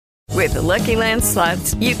With the Lucky Land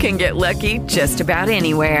Slots, you can get lucky just about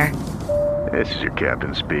anywhere. This is your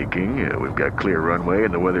captain speaking. We've got clear runway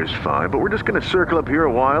and the weather's fine, but we're just going to circle up here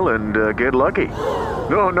a while and get lucky.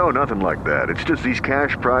 No, nothing like that. It's just these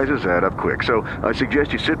cash prizes add up quick. So I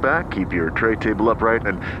suggest you sit back, keep your tray table upright,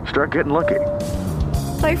 and start getting lucky.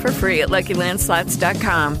 Play for free at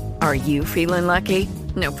LuckyLandSlots.com. Are you feeling lucky?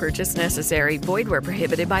 No purchase necessary. Void where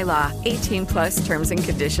prohibited by law. 18 plus terms and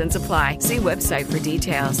conditions apply. See website for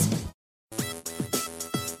details.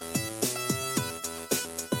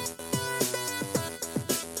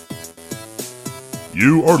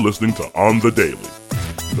 You are listening to On the Daily,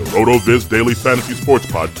 the RotoViz Daily Fantasy Sports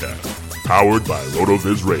Podcast, powered by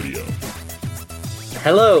RotoViz Radio.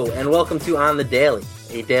 Hello, and welcome to On the Daily,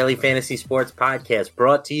 a daily fantasy sports podcast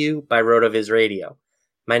brought to you by RotoViz Radio.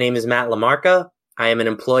 My name is Matt LaMarca. I am an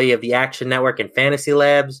employee of the Action Network and Fantasy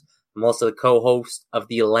Labs. I'm also the co-host of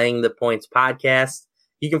the Laying the Points podcast.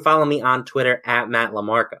 You can follow me on Twitter at Matt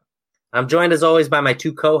LaMarca. I'm joined as always by my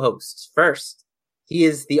two co-hosts. First, he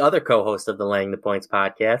is the other co-host of the Laying the Points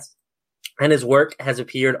podcast, and his work has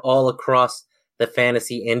appeared all across the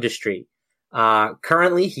fantasy industry.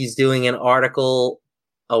 Currently, he's doing an article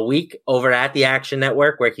a week over at the Action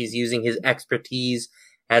Network where he's using his expertise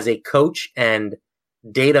as a coach and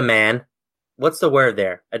data man. What's the word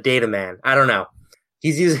there? A data man. I don't know.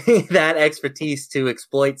 He's using that expertise to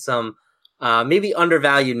exploit some maybe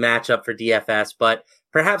undervalued matchup for DFS, but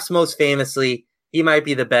perhaps most famously, he might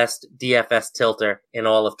be the best DFS tilter in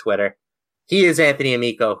all of Twitter. He is Anthony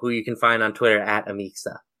Amico, who you can find on Twitter at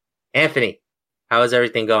Amixa. Anthony, how is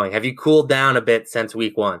everything going? Have you cooled down a bit since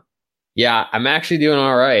week one? Yeah, I'm actually doing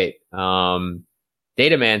all right.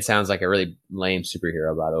 Data Man sounds like a really lame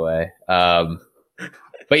superhero, by the way.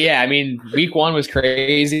 But yeah, I mean, week one was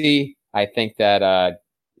crazy. I think that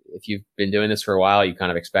if you've been doing this for a while, you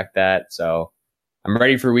kind of expect that. So I'm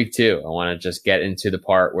ready for week two. I want to just get into the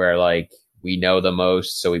part where we know the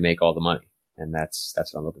most, so we make all the money. And that's what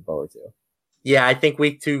I'm looking forward to. Yeah, I think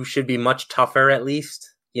week two should be much tougher, at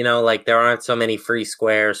least. There aren't so many free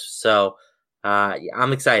squares. So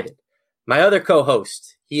I'm excited. My other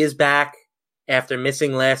co-host, he is back after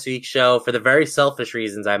missing last week's show for the very selfish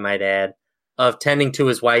reasons, I might add, of tending to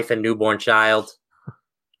his wife and newborn child.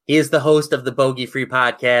 He is the host of the Bogey Free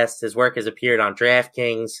podcast. His work has appeared on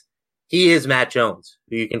DraftKings. He is Matt Jones,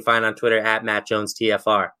 who you can find on Twitter at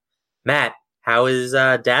MattJonesTFR. Matt, how is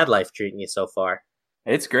dad life treating you so far?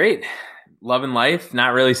 It's great. Loving life.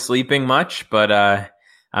 Not really sleeping much, but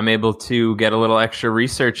I'm able to get a little extra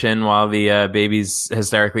research in while the baby's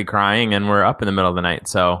hysterically crying and we're up in the middle of the night.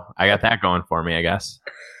 So I got that going for me, I guess.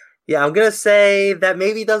 Yeah, I'm going to say that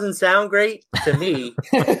maybe doesn't sound great to me.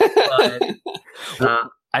 But,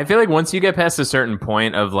 I feel like once you get past a certain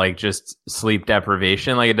point of just sleep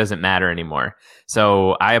deprivation, it doesn't matter anymore.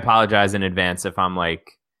 So I apologize in advance if I'm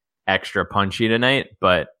extra punchy tonight,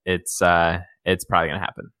 but it's probably going to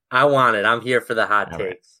happen. I want it. I'm here for the hot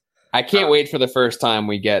takes. I can't wait for the first time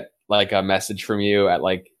we get a message from you at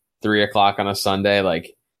 3:00 on a Sunday,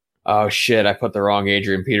 oh shit, I put the wrong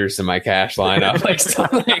Adrian Peterson in my cash lineup,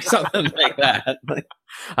 something like that.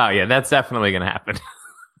 Oh yeah, that's definitely going to happen.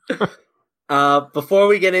 Before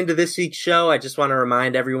we get into this week's show, I just want to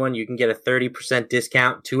remind everyone you can get a 30%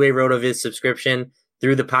 discount to a RotoViz subscription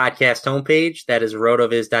through the podcast homepage. That is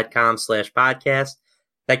rotoviz.com/podcast.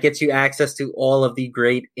 That gets you access to all of the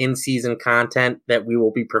great in-season content that we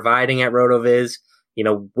will be providing at RotoViz.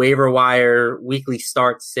 Waiver wire, weekly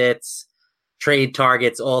start sits, trade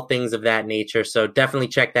targets, all things of that nature. So definitely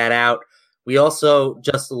check that out. We also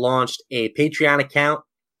just launched a Patreon account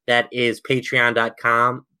that is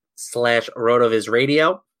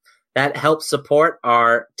patreon.com/RotoVizRadio. That helps support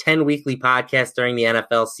our 10 weekly podcasts during the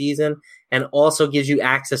NFL season and also gives you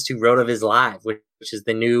access to RotoViz Live, which is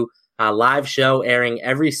the new live show airing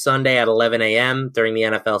every Sunday at 11 a.m. during the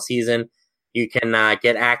NFL season. You can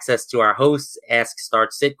get access to our hosts, ask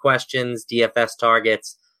start sit questions, DFS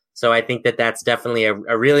targets. So I think that that's definitely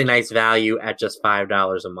a really nice value at just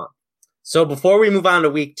 $5 a month. So before we move on to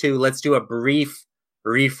week two, let's do a brief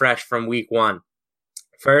refresh from week one.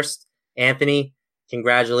 First, Anthony,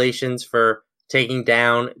 congratulations for taking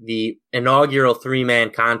down the inaugural 3-man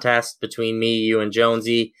contest between me, you, and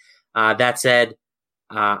Jonesy. That said,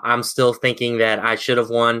 I'm still thinking that I should have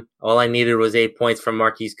won. All I needed was 8 points from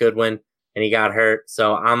Marquise Goodwin, and he got hurt.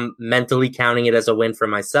 So I'm mentally counting it as a win for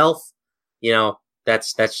myself.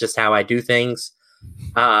 That's just how I do things.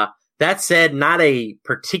 That said, not a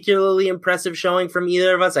particularly impressive showing from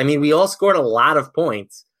either of us. I mean, we all scored a lot of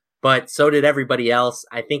points, but so did everybody else.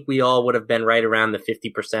 I think we all would have been right around the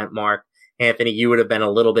 50% mark. Anthony, you would have been a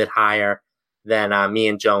little bit higher than me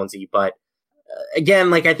and Jonesy, but again,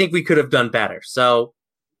 like I think we could have done better. So,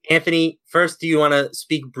 Anthony, first, do you want to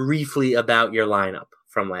speak briefly about your lineup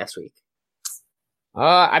from last week?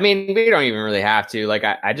 I mean, we don't even really have to. Like,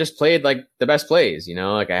 I just played like the best plays,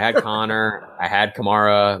 like I had Connor, I had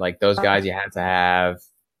Kamara, like those guys you had to have.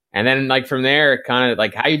 And then like from there, kind of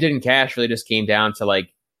like how you did in cash really just came down to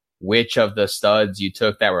like which of the studs you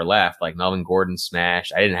took that were left. Like Melvin Gordon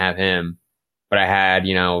smashed. I didn't have him, but I had,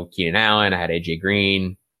 Keenan Allen, I had AJ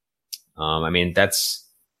Green. I mean, that's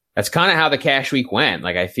kind of how the cash week went.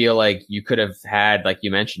 Like, I feel like you could have had, like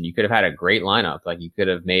you mentioned, you could have had a great lineup. Like, you could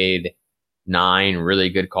have made 9 really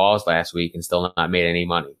good calls last week and still not made any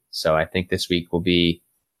money. So I think this week will be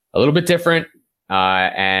a little bit different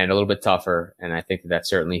and a little bit tougher. And I think that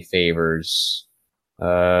certainly favors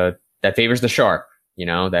the sharp.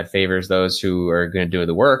 That favors those who are going to do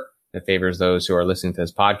the work. That favors those who are listening to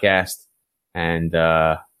this podcast. And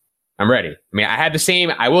I'm ready. I mean,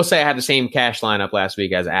 I will say I had the same cash lineup last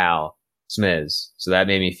week as Al Smiz. So that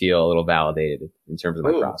made me feel a little validated in terms of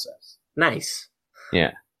my process. Nice.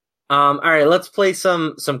 Yeah. All right, let's play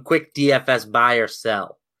some quick DFS buy or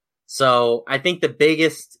sell. So I think the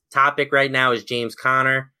biggest topic right now is James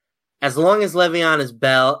Conner. As long as Le'Veon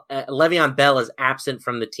Bell is absent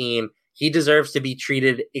from the team, he deserves to be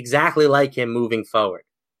treated exactly like him moving forward.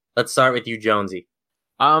 Let's start with you, Jonesy.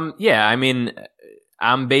 Yeah, I mean,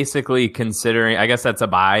 I'm basically considering, I guess that's a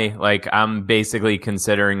buy. Like, I'm basically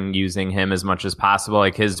considering using him as much as possible.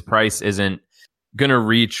 Like, his price isn't going to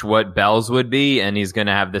reach what Bell's would be, and he's going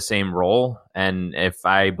to have the same role. And if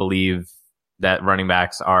I believe that running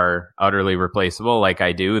backs are utterly replaceable like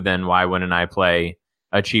I do, then why wouldn't I play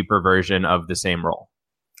a cheaper version of the same role?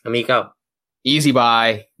 Amico. Easy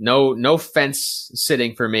buy. No fence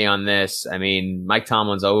sitting for me on this. I mean, Mike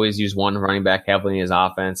Tomlin's always used one running back heavily in his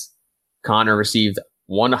offense. Connor received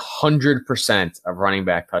 100% of running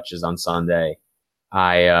back touches on Sunday.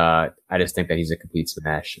 I just think that he's a complete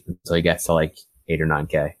smash until he gets to like 8 or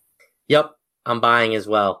 9K. Yep, I'm buying as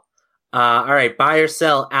well. All right, buy or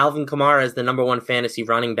sell. Alvin Kamara is the number 1 fantasy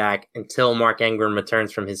running back until Mark Ingram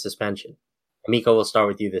returns from his suspension. Amico, we'll start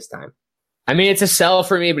with you this time. I mean, it's a sell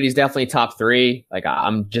for me, but he's definitely top 3. Like,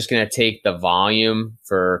 I'm just going to take the volume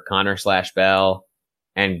for Connor/Bell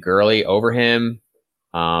and Gurley over him.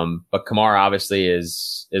 But Kamara obviously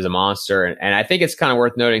is a monster. And I think it's kind of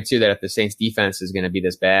worth noting too that if the Saints defense is going to be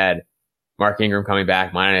this bad, Mark Ingram coming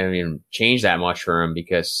back might not even change that much for him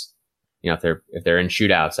because, if they're in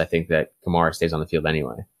shootouts, I think that Kamara stays on the field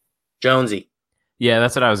anyway. Jonesy. Yeah,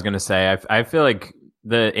 that's what I was going to say. I feel like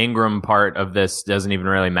the Ingram part of this doesn't even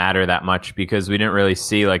really matter that much because we didn't really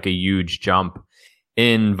see like a huge jump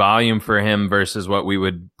in volume for him versus what we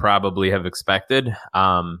would probably have expected.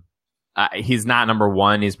 He's not number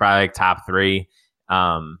 1. He's probably like top 3.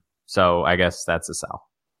 So I guess that's a sell.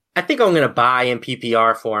 I think I'm going to buy in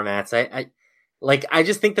PPR formats. I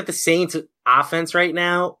just think that the Saints offense right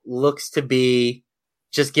now looks to be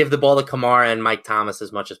just give the ball to Kamara and Mike Thomas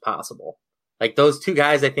as much as possible. Like those two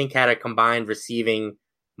guys, I think had a combined receiving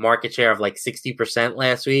market share of like 60%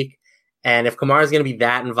 last week. And if Kamara is going to be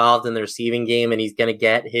that involved in the receiving game and he's going to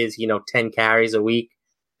get his, 10 carries a week,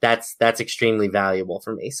 that's extremely valuable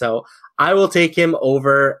for me. So I will take him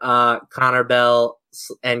over Connor Bell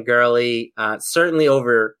and Gurley, certainly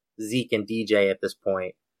over Zeke and DJ at this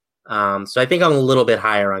point. So I think I'm a little bit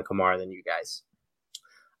higher on Kamara than you guys.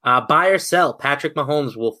 Buy or sell, Patrick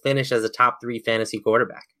Mahomes will finish as a top 3 fantasy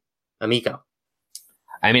quarterback. Amico.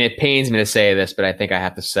 I mean, it pains me to say this, but I think I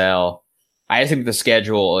have to sell. I just think the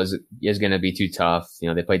schedule is going to be too tough.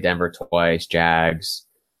 They play Denver twice, Jags,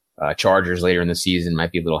 Chargers later in the season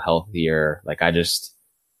might be a little healthier. Like I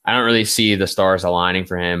don't really see the stars aligning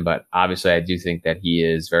for him, but obviously I do think that he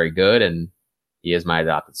is very good and he is my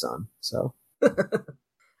adopted son. So,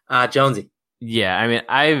 Jonesy. Yeah, I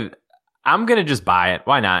mean, I'm gonna just buy it.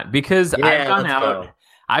 Why not? Because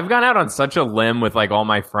I've gone out on such a limb with like all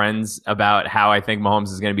my friends about how I think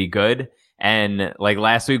Mahomes is going to be good. And like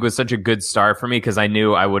last week was such a good start for me because I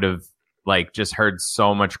knew I would have like just heard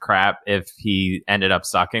so much crap if he ended up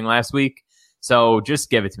sucking last week. So just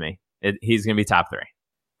give it to me. He's going to be top 3.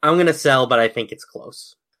 I'm going to sell, but I think it's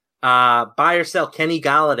close. Buy or sell Kenny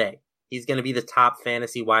Galladay. He's going to be the top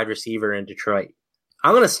fantasy wide receiver in Detroit.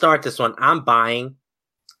 I'm going to start this one. I'm buying.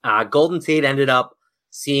 Golden Tate ended up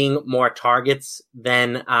seeing more targets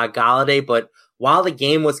than Galladay, but while the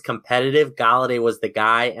game was competitive, Galladay was the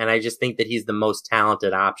guy, and I just think that he's the most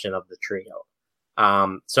talented option of the trio.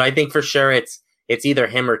 So I think for sure it's either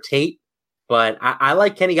him or Tate, but I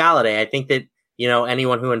like Kenny Galladay. I think that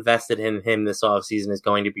anyone who invested in him this offseason is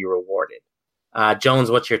going to be rewarded.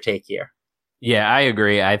 Jones, what's your take here? Yeah, I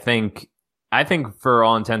agree. I think I think for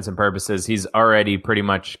all intents and purposes, he's already pretty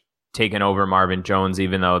much taken over Marvin Jones,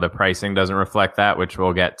 even though the pricing doesn't reflect that, which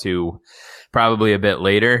we'll get to probably a bit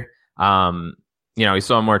later. He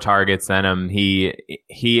saw more targets than him.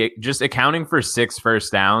 He just accounting for 6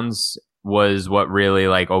 first downs was what really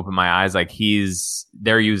like opened my eyes. Like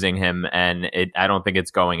they're using him, and I don't think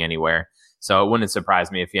it's going anywhere. So it wouldn't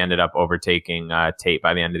surprise me if he ended up overtaking Tate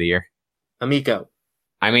by the end of the year. Amico.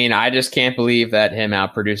 I mean, I just can't believe that him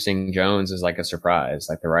outproducing Jones is like a surprise.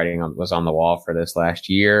 Like the writing was on the wall for this last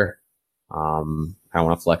year. I don't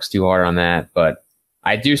want to flex too hard on that, but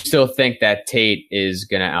I do still think that Tate is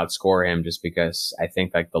going to outscore him just because I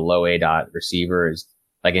think like the low A-dot receiver is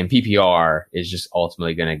like in PPR is just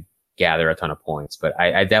ultimately going to gather a ton of points. But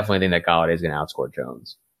I definitely think that Golladay is going to outscore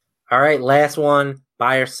Jones. All right, last one,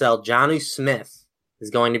 buy or sell. Jonnu Smith is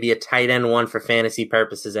going to be a tight end 1 for fantasy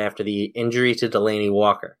purposes after the injury to Delaney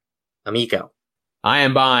Walker. Amico. I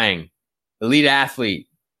am buying. Elite athlete,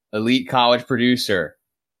 elite college producer.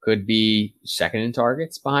 Could be second in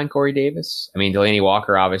targets behind Corey Davis. I mean, Delaney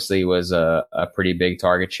Walker obviously was a pretty big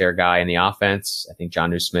target share guy in the offense. I think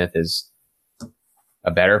Jonnu Smith is a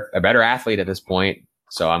better athlete at this point,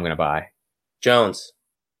 so I'm going to buy. Jones.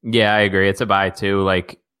 Yeah, I agree. It's a buy too.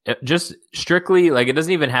 Like just strictly, like it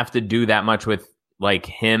doesn't even have to do that much with like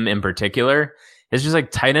him in particular. It's just like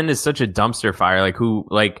tight end is such a dumpster fire.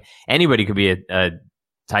 Like anybody could be a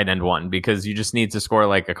tight end 1 because you just need to score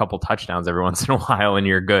like a couple touchdowns every once in a while and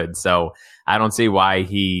you're good. So I don't see why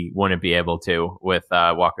he wouldn't be able to with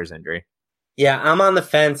Walker's injury. Yeah, I'm on the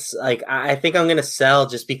fence. Like I think I'm going to sell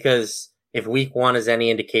just because if week 1 is any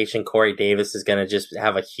indication, Corey Davis is going to just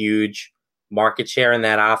have a huge market share in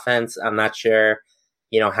that offense. I'm not sure,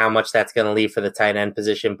 how much that's going to leave for the tight end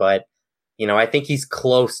position, but I think he's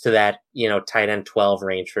close to that, tight end 12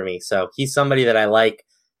 range for me. So he's somebody that I like.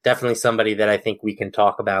 Definitely somebody that I think we can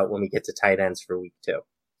talk about when we get to tight ends for week 2. All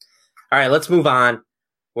right, let's move on.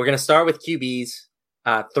 We're going to start with QBs.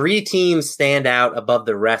 3 teams stand out above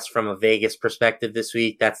the rest from a Vegas perspective this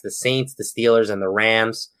week. That's the Saints, the Steelers, and the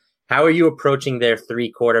Rams. How are you approaching their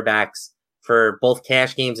 3 quarterbacks for both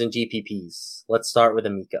cash games and GPPs? Let's start with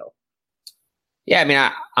Amico. Yeah, I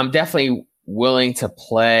mean, I'm definitely willing to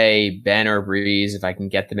play Ben or Breeze if I can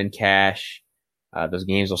get them in cash. Those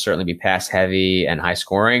games will certainly be pass heavy and high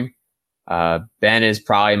scoring. Ben is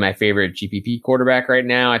probably my favorite GPP quarterback right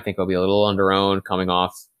now. I think he'll be a little under-owned coming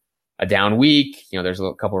off a down week. There's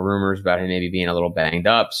a couple of rumors about him maybe being a little banged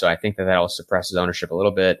up. So I think that'll suppress his ownership a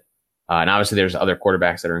little bit. And obviously there's other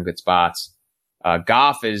quarterbacks that are in good spots.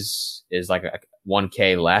 Goff is like a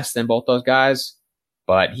 1K less than both those guys,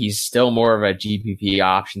 but he's still more of a GPP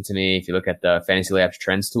option to me. If you look at the Fantasy Labs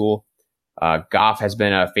trends tool, Goff has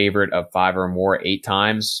been a favorite of 5 or more 8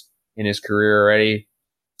 times in his career already.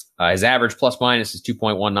 His average plus minus is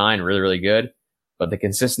 2.19, really, really good. But the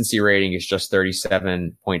consistency rating is just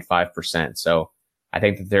 37.5%. So I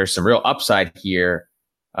think that there's some real upside here,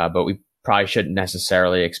 but we probably shouldn't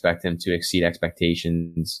necessarily expect him to exceed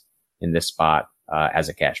expectations in this spot as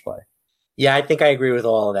a cash play. Yeah, I think I agree with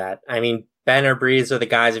all of that. I mean, Ben or Breeze are the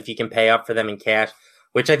guys if you can pay up for them in cash,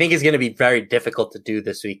 which I think is going to be very difficult to do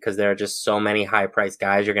this week because there are just so many high-priced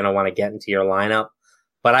guys you're going to want to get into your lineup.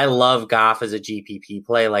 But I love Goff as a GPP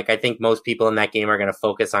play. Like, I think most people in that game are going to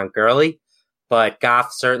focus on Gurley, but Goff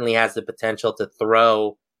certainly has the potential to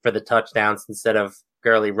throw for the touchdowns instead of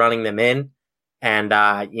Gurley running them in. And,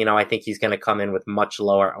 I think he's going to come in with much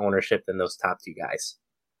lower ownership than those top 2 guys.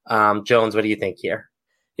 Jones, what do you think here?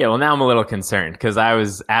 Yeah, well, now I'm a little concerned because I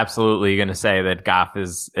was absolutely going to say that Goff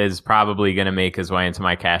is probably going to make his way into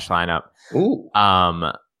my cash lineup. Ooh.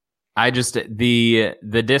 I just the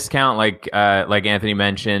discount, like Anthony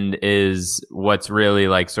mentioned, is what's really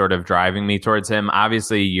like sort of driving me towards him.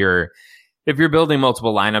 Obviously, if you're building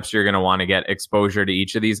multiple lineups, you're going to want to get exposure to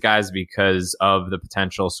each of these guys because of the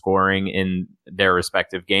potential scoring in their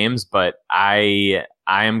respective games. But I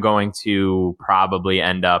am going to probably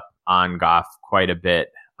end up on Goff quite a bit.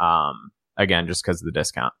 Again, just because of the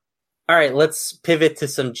discount. All right, let's pivot to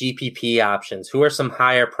some GPP options. Who are some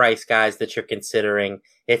higher price guys that you're considering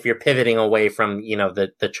if you're pivoting away from,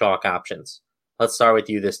 the chalk options? Let's start with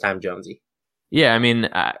you this time, Jonesy. Yeah, I mean,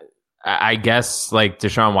 I guess like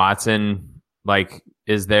Deshaun Watson, like,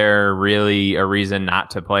 is there really a reason not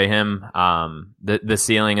to play him? The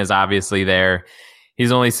ceiling is obviously there.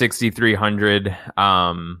 He's only 6,300.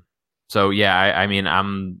 So yeah, I mean,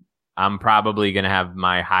 I'm probably going to have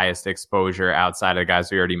my highest exposure outside of the guys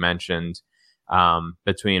we already mentioned,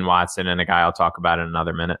 between Watson and a guy I'll talk about in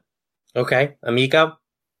another minute. Okay. Amico?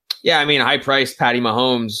 Yeah, I mean, high-priced Patty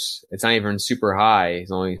Mahomes, it's not even super high.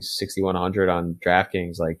 He's only 6,100 on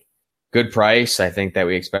DraftKings. Like, good price. I think that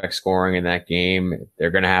we expect scoring in that game.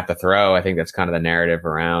 They're going to have to throw. I think that's kind of the narrative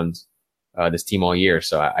around this team all year.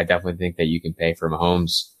 So I definitely think that you can pay for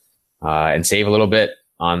Mahomes and save a little bit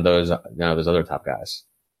on those other top guys.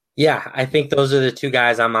 Yeah, I think those are the two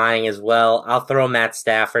guys I'm eyeing as well. I'll throw Matt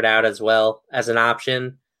Stafford out as well as an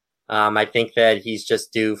option. I think that he's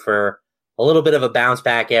just due for a little bit of a bounce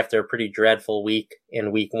back after a pretty dreadful week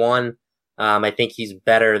in week one. I think he's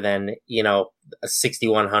better than, a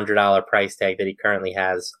 $6,100 price tag that he currently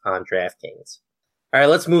has on DraftKings. All right,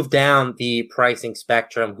 let's move down the pricing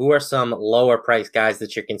spectrum. Who are some lower price guys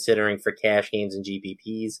that you're considering for cash games and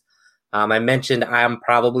GPPs? I mentioned I'm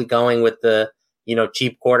probably going with the,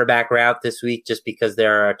 cheap quarterback route this week just because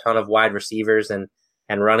there are a ton of wide receivers and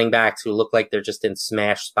running backs who look like they're just in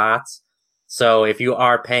smash spots. So if you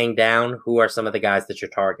are paying down, who are some of the guys that you're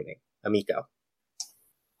targeting? Amico.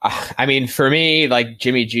 I mean, for me, like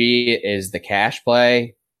Jimmy G is the cash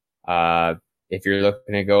play. If you're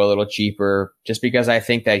looking to go a little cheaper, just because I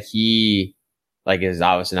think that he is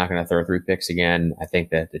obviously not going to throw 3 picks again. I think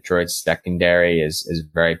that Detroit's secondary is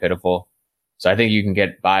very pitiful. So I think you can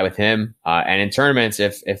get by with him. And in tournaments,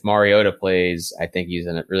 if Mariota plays, I think he's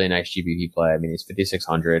a really nice GPP play. I mean, he's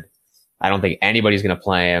 5,600. I don't think anybody's going to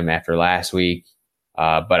play him after last week.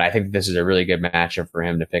 But I think this is a really good matchup for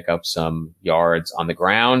him to pick up some yards on the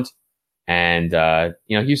ground. And,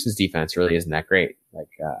 Houston's defense really isn't that great.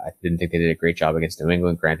 I didn't think they did a great job against New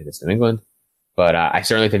England. Granted, it's New England. But I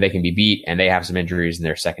certainly think they can be beat, and they have some injuries in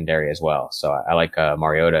their secondary as well. So I like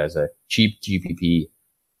Mariota as a cheap GPP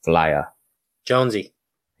flyer. Jonesy.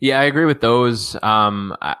 Yeah, I agree with those.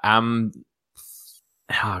 I'm oh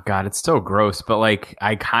God, it's still gross, but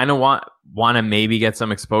I kind of want to maybe get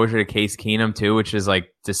some exposure to Case Keenum too, which is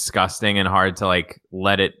disgusting and hard to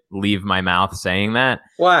let it leave my mouth saying that.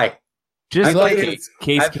 Why? Just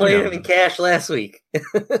I played him in cash last week.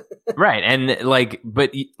 Right. And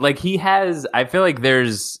but he has, I feel like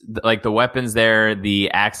there's the weapons there,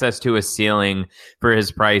 the access to a ceiling for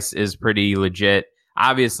his price is pretty legit.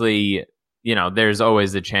 Obviously, there's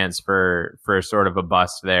always a chance for sort of a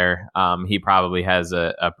bust there. He probably has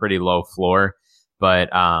a pretty low floor, but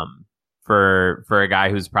for a guy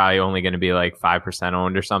who's probably only going to be 5%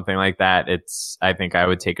 owned or something like that, I think I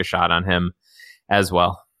would take a shot on him as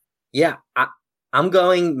well. Yeah, I'm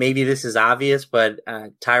going, maybe this is obvious, but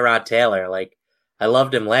Tyrod Taylor, I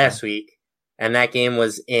loved him last week, and that game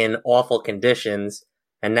was in awful conditions,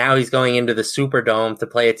 and now he's going into the Superdome to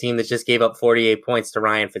play a team that just gave up 48 points to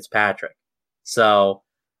Ryan Fitzpatrick. So,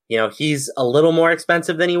 he's a little more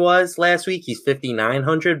expensive than he was last week. He's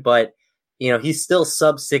 5,900, but, he's still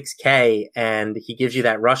sub 6K, and he gives you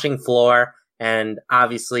that rushing floor, and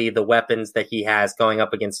obviously the weapons that he has going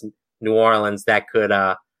up against New Orleans that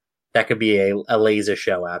could be a laser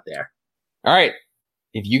show out there. All right.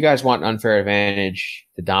 If you guys want an unfair advantage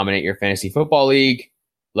to dominate your fantasy football league,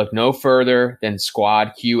 look no further than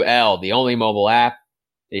Squad QL, the only mobile app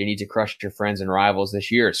that you need to crush your friends and rivals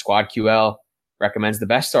this year. Squad QL recommends the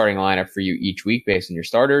best starting lineup for you each week based on your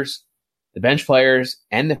starters, the bench players,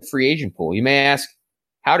 and the free agent pool. You may ask,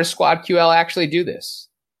 how does Squad QL actually do this?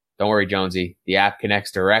 Don't worry, Jonesy. The app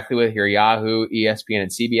connects directly with your Yahoo, ESPN,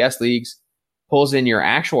 and CBS leagues, pulls in your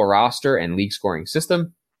actual roster and league scoring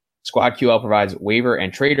system. Squad QL provides waiver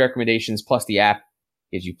and trade recommendations, plus the app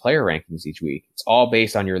gives you player rankings each week. It's all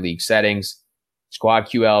based on your league settings. Squad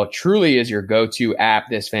QL truly is your go-to app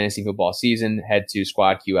this fantasy football season. Head to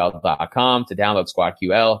squadql.com to download Squad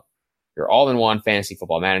QL, your all-in-one fantasy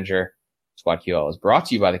football manager. Squad QL is brought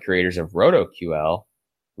to you by the creators of RotoQL,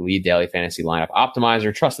 the lead daily fantasy lineup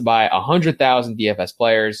optimizer trusted by 100,000 DFS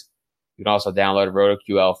players. You can also download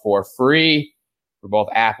RotoQL for free for both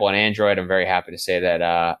Apple and Android. I'm very happy to say that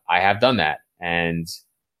I have done that, and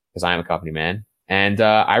because I am a company man, and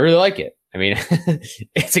I really like it. I mean,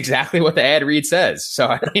 it's exactly what the ad read says. So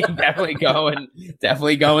I mean, definitely go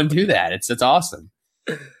and do that. It's awesome.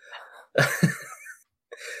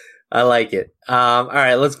 I like it. All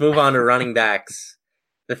right, let's move on to running backs.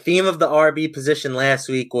 The theme of the RB position last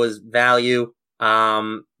week was value.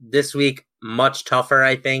 This week, much tougher,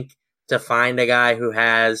 I think, to find a guy who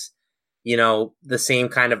has, the same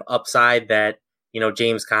kind of upside that,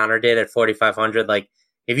 James Conner did at 4,500.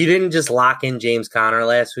 If you didn't just lock in James Conner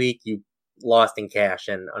last week, you lost in cash.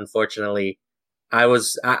 And unfortunately, I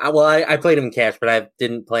played him in cash, but I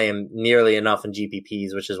didn't play him nearly enough in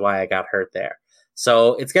GPPs, which is why I got hurt there.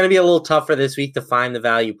 So it's going to be a little tougher this week to find the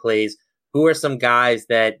value plays. Who are some guys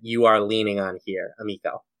that you are leaning on here,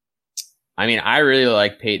 Amico? I mean, I really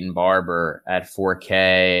like Peyton Barber at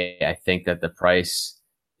 4K. I think that the price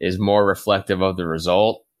is more reflective of the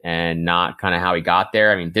result and not kind of how he got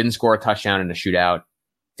there. I mean, didn't score a touchdown in a shootout,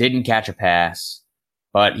 didn't catch a pass,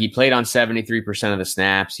 but he played on 73% of the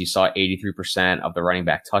snaps. He saw 83% of the running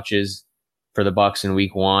back touches for the Bucs in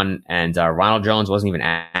week 1, and Ronald Jones wasn't even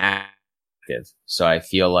active. So I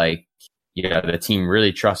feel like the team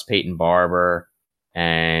really trusts Peyton Barber,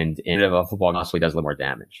 and in a football possibly does a little more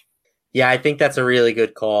damage. Yeah, I think that's a really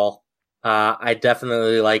good call. I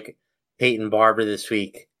definitely like Peyton Barber this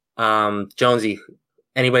week. Jonesy,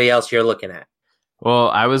 anybody else you're looking at? Well,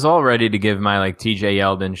 I was all ready to give my TJ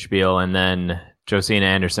Yeldon spiel, and then Josina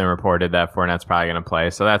Anderson reported that Fournette's probably going to play,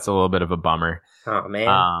 so that's a little bit of a bummer. Oh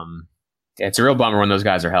man, it's a real bummer when those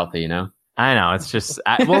guys are healthy, I know, it's just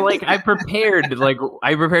I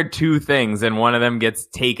prepared two things, and one of them gets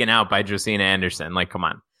taken out by Josina Anderson. Come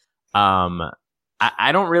on.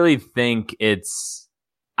 I don't really think it's.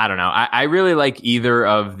 I don't know. I really like either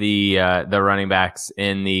of the running backs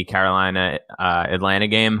in the Carolina Atlanta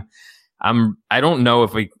game. I don't know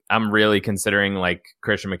if I'm really considering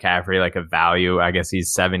Christian McCaffrey a value. I guess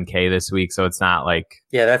he's $7,000 this week, so it's not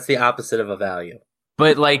yeah, that's the opposite of a value.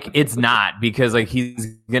 But it's not, because he's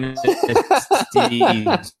gonna see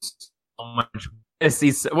so much.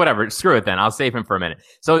 Whatever, screw it then. I'll save him for a minute.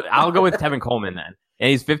 So I'll go with Tevin Coleman then. And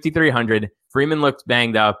he's 5,300. Freeman looked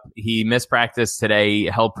banged up. He missed practice today.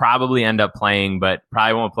 He'll probably end up playing, but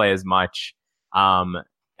probably won't play as much.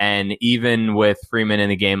 And even with Freeman in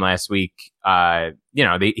the game last week,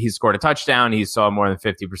 he scored a touchdown. He saw more than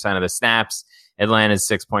 50% of the snaps. Atlanta's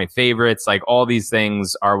 6-point favorites. All these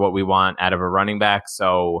things are what we want out of a running back.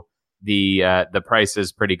 So the price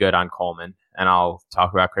is pretty good on Coleman. And I'll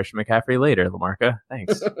talk about Christian McCaffrey later, Lamarca.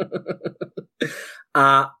 Thanks.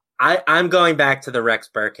 I'm going back to the Rex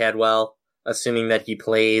Burkhead, assuming that he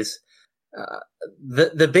plays.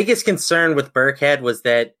 The biggest concern with Burkhead was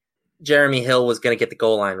that Jeremy Hill was going to get the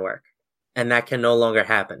goal line work, and that can no longer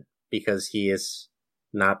happen because he is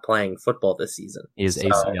not playing football this season. He is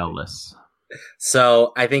ACL-less.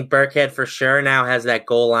 So I think Burkhead for sure now has that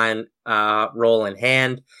goal line role in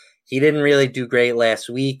hand. He didn't really do great last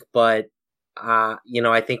week, but I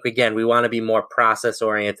think again we want to be more process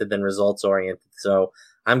oriented than results oriented. So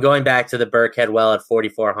I'm going back to the Burkhead at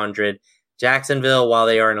 4,400. Jacksonville, while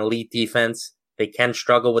they are an elite defense, they can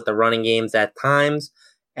struggle with the running games at times.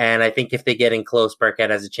 And I think if they get in close, Burkhead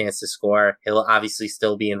has a chance to score. He'll obviously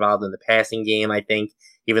still be involved in the passing game, I think,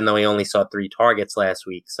 even though he only saw 3 targets last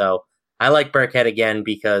week. So I like Burkhead again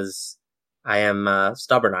because I am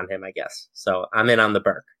stubborn on him, I guess. So I'm in on the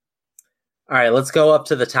Burke. All right, let's go up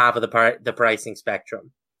to the top of the pricing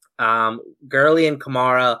spectrum. Gurley and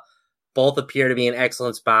Kamara both appear to be in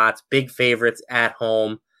excellent spots, big favorites at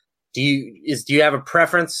home. Do you have a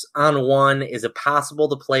preference on one? Is it possible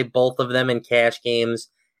to play both of them in cash games?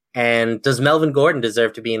 And does Melvin Gordon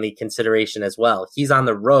deserve to be in the consideration as well? He's on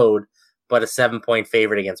the road, but a 7-point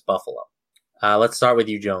favorite against Buffalo. Let's start with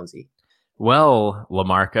you, Jonesy. Well,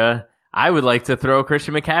 Lamarca, I would like to throw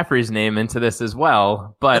Christian McCaffrey's name into this as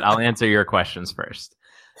well, but I'll answer your questions first.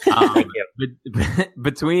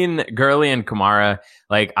 Between Gurley and Kamara,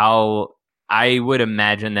 I would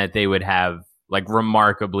imagine that they would have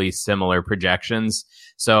remarkably similar projections.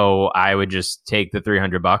 So I would just take the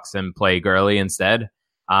 $300 and play Gurley instead.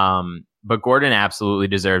 But Gordon absolutely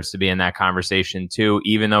deserves to be in that conversation too,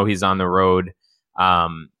 even though he's on the road.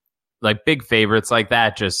 Big favorites like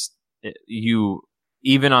that,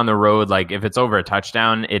 even on the road, if it's over a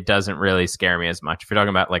touchdown, it doesn't really scare me as much. If you're talking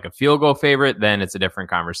about a field goal favorite, then it's a different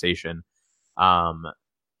conversation.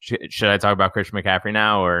 Should I talk about Christian McCaffrey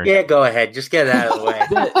now? Or yeah, go ahead. Just get it out of the way.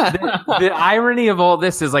 The irony of all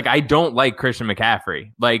this is I don't like Christian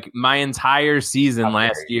McCaffrey. My entire season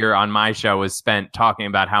last year on my show was spent talking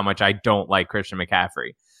about how much I don't like Christian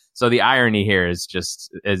McCaffrey. So the irony here is just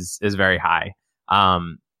is very high.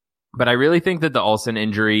 But I really think that the Olsen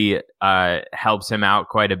injury helps him out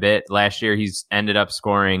quite a bit. Last year, he's ended up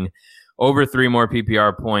scoring over 3 more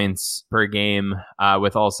PPR points per game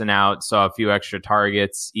with Olsen out. Saw a few extra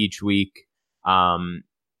targets each week. And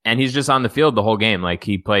he's just on the field the whole game.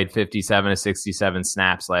 He played 57 to 67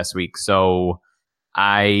 snaps last week. So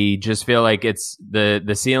I just feel like it's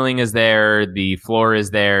the ceiling is there. The floor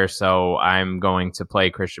is there. So I'm going to play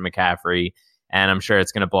Christian McCaffrey. And I'm sure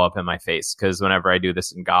it's going to blow up in my face because whenever I do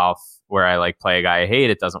this in golf where I play a guy I hate,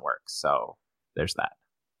 it doesn't work. So there's that.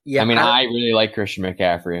 Yeah, I really like Christian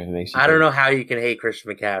McCaffrey. I don't know how you can hate Christian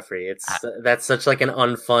McCaffrey. That's such an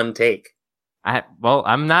unfun take.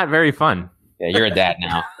 I'm not very fun. Yeah, you're a dad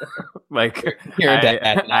now. You're a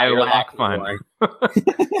dad now. I lack fun.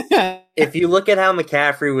 If you look at how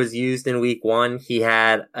McCaffrey was used in week 1, he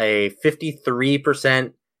had a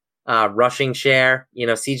 53% rushing share.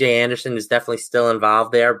 CJ Anderson is definitely still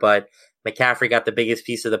involved there, but McCaffrey got the biggest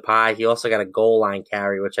piece of the pie. He also got a goal line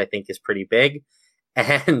carry, which I think is pretty big.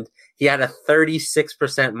 And he had a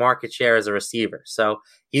 36% market share as a receiver. So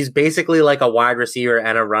he's basically like a wide receiver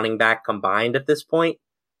and a running back combined at this point,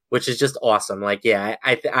 which is just awesome. Like, yeah,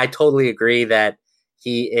 I totally agree that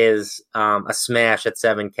he is a smash at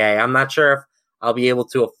 7K. I'm not sure if I'll be able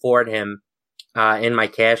to afford him in my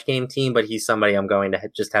cash game team, but he's somebody I'm going to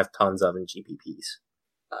just have tons of in GPPs.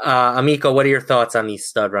 Amico, what are your thoughts on these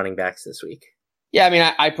stud running backs this week? Yeah, I mean,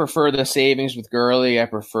 I prefer the savings with Gurley. I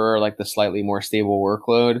prefer like the slightly more stable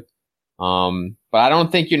workload. But I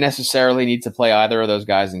don't think you necessarily need to play either of those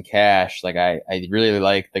guys in cash. Like I really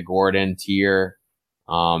like the Gordon tier,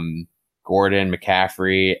 Gordon,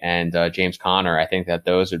 McCaffrey, and James Conner. I think that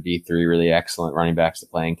those would be three really excellent running backs to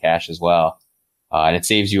play in cash as well. And it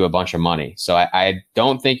saves you a bunch of money. So I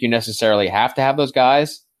don't think you necessarily have to have those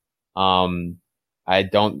guys. I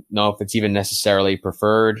don't know if it's even necessarily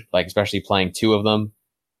preferred, like especially playing two of them.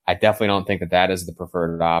 I definitely don't think that is the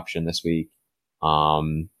preferred option this week.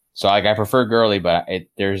 So like I prefer Gurley, but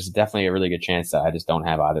there's definitely a really good chance that I just don't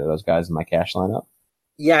have either of those guys in my cash lineup.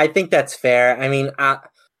 Yeah, I think that's fair. I mean, I'm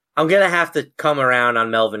going to have to come around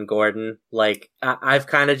on Melvin Gordon. Like I've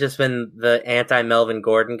kind of just been the anti-Melvin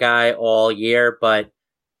Gordon guy all year, but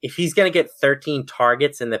if he's going to get 13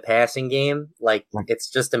 targets in the passing game, like it's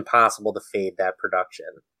just impossible to fade that production.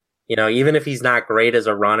 You know, even if he's not great as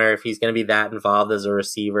a runner, if he's going to be that involved as a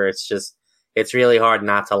receiver, it's really hard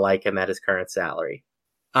not to like him at his current salary.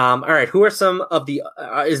 All right. Who are some of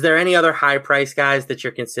is there any other high price guys that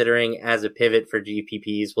you're considering as a pivot for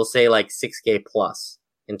GPPs? We'll say like 6K plus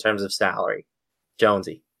in terms of salary.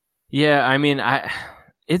 Jonesy. Yeah. I mean,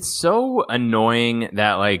 it's so annoying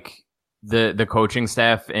that like, the coaching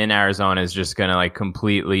staff in Arizona is just going to like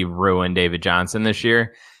completely ruin David Johnson this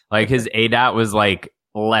year. Like his ADOT was like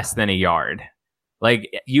less than a yard. Like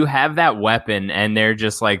you have that weapon and they're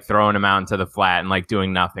just like throwing him out into the flat and like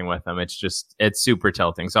doing nothing with him. It's super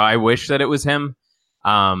tilting. So I wish that it was him.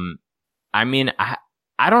 I mean,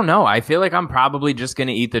 I don't know. I feel like I'm probably just going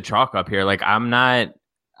to eat the chalk up here. Like I'm not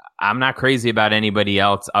crazy about anybody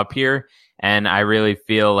else up here. And I really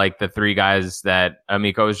feel like the three guys that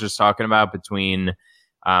Amico was just talking about between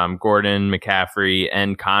Gordon, McCaffrey,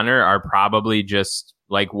 and Connor are probably just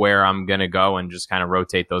like where I'm going to go and just kind of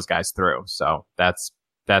rotate those guys through. So that's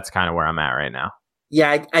kind of where I'm at right now.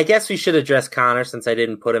 Yeah, I guess we should address Connor since I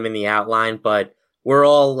didn't put him in the outline, but we're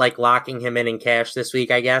all like locking him in cash this week,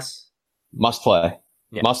 I guess. Must play.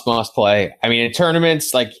 Yeah. Must play. I mean, in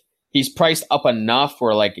tournaments, like he's priced up enough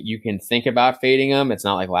where like you can think about fading him. It's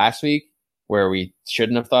not like last week, where we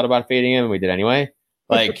shouldn't have thought about fading him and we did anyway.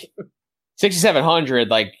 Like 6,700,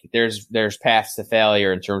 like there's paths to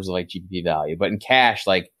failure in terms of like GPP value, but in cash,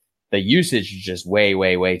 like the usage is just way,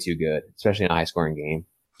 way, way too good, especially in a high scoring game.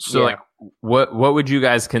 So like what would you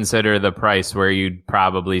guys consider the price where you'd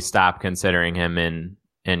probably stop considering him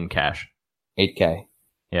in cash? 8K.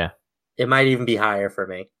 Yeah. It might even be higher for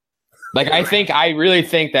me. Like I really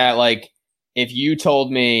think that like if you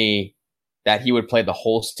told me that he would play the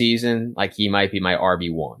whole season, like he might be my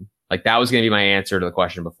RB1. Like that was going to be my answer to the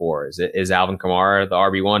question before. Is Alvin Kamara the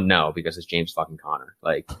RB1? No, because it's James fucking Conner.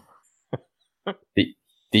 Like the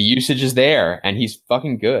usage is there and he's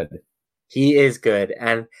fucking good. He is good.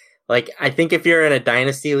 And like, I think if you're in a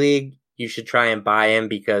dynasty league, you should try and buy him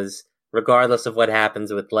because regardless of what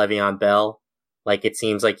happens with Le'Veon Bell, like it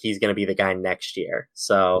seems like he's going to be the guy next year.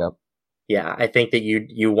 So yeah, I think that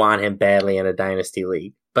you want him badly in a dynasty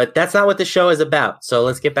league. But that's not what the show is about. So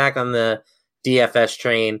let's get back on the DFS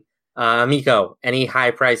train. Amico, any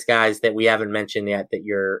high price guys that we haven't mentioned yet that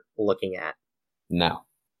you're looking at? No.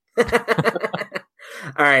 All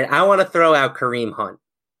right. I want to throw out Kareem Hunt.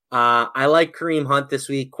 I like Kareem Hunt this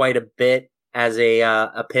week quite a bit as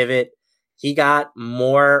a pivot. He got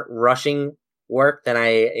more rushing work than I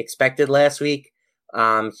expected last week.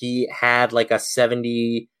 He had like a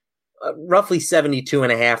roughly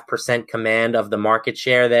 72.5% command of the market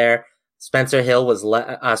share there. Spencer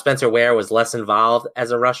Ware was less involved as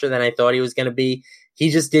a rusher than I thought he was going to be. He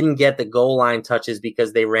just didn't get the goal line touches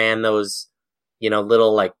because they ran those,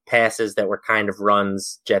 little like passes that were kind of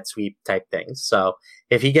runs, jet sweep type things. So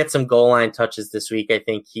if he gets some goal line touches this week, I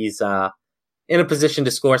think he's in a position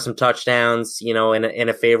to score some touchdowns, in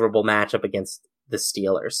a favorable matchup against the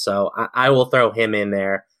Steelers. So I will throw him in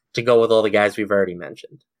there to go with all the guys we've already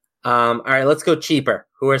mentioned. All right, let's go cheaper.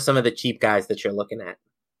 Who are some of the cheap guys that you're looking at?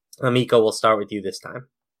 Amico, we'll start with you this time.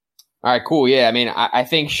 All right, cool. Yeah, I mean, I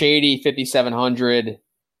think Shady 5,700.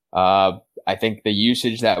 I think the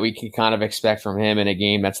usage that we can kind of expect from him in a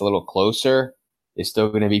game that's a little closer is still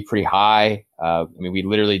going to be pretty high. I mean, we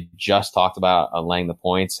literally just talked about laying the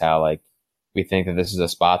points, how like We think that this is a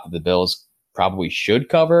spot that the Bills probably should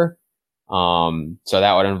cover. So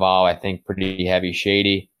that would involve, I think, pretty heavy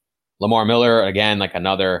shady. Lamar Miller, again, like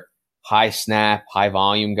another high snap, high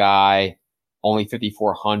volume guy, only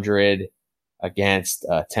 5,400 against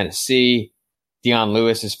Tennessee. Deion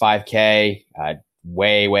Lewis is 5K,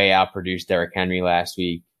 way outproduced Derrick Henry last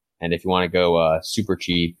week. And if you want to go super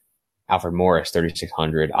cheap, Alfred Morris,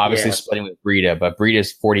 3,600. Obviously splitting with Breida, but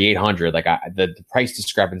Breida's 4,800. Like the price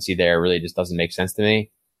discrepancy there really just doesn't make sense to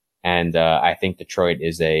me. And I think Detroit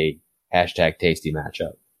is a #tasty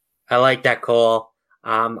matchup. I like that call.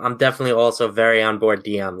 I'm definitely also very on board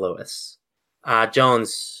Deion Lewis.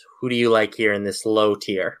 Jones, who do you like here in this low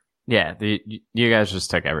tier? Yeah, you guys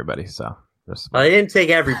just took everybody, so. I didn't take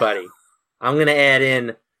everybody. I'm going to add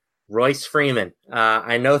in Royce Freeman.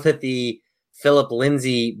 I know that the Phillip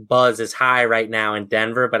Lindsay buzz is high right now in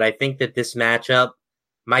Denver, but I think that this matchup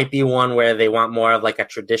might be one where they want more of like a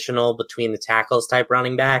traditional between the tackles type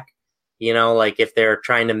running back. You know, like if they're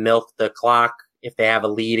trying to milk the clock, if they have a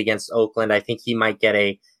lead against Oakland, I think he might get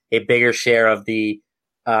a bigger share of the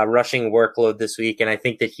rushing workload this week. And I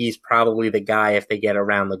think that he's probably the guy if they get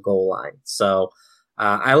around the goal line. So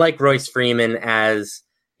I like Royce Freeman as,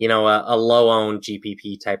 you know, a low-owned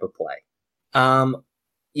GPP type of play.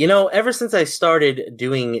 You know, ever since I started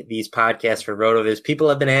doing these podcasts for RotoViz, people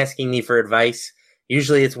have been asking me for advice.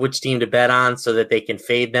 Usually it's which team to bet on so that they can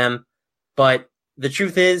fade them. But the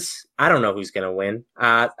truth is, I don't know who's going to win.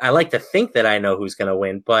 I like to think that I know who's going to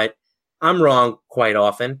win, but I'm wrong quite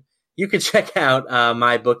often. You can check out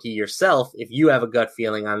my bookie yourself if you have a gut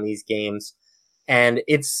feeling on these games. And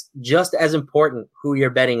it's just as important who you're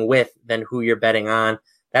betting with than who you're betting on.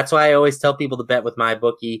 That's why I always tell people to bet with my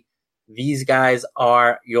bookie. These guys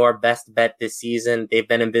are your best bet this season. They've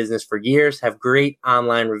been in business for years, have great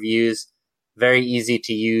online reviews, very easy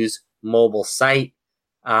to use mobile site.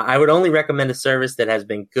 I would only recommend a service that has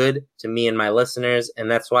been good to me and my listeners,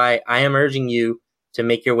 and that's why I am urging you to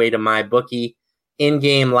make your way to my bookie.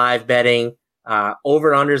 In-game live betting,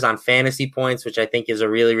 over-unders on fantasy points, which I think is a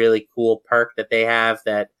really, really cool perk that they have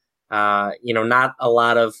that, not a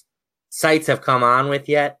lot of sites have come on with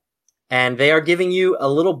yet. And they are giving you a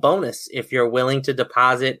little bonus if you're willing to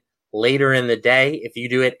deposit later in the day. If you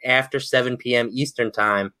do it after 7 p.m. Eastern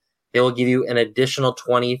time, they will give you an additional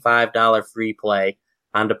 $25 free play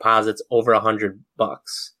on deposits over $100.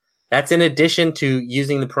 That's in addition to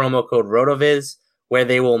using the promo code RotoViz, where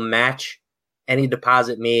they will match any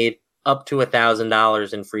deposit made up to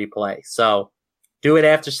 $1,000 in free play. So do it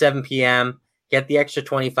after 7 p.m. Get the extra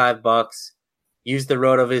 $25. Use the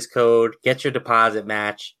RotoViz code. Get your deposit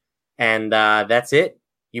match. And that's it.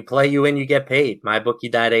 You play, you win, you get paid.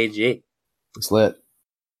 MyBookie.ag. It's lit.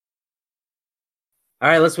 All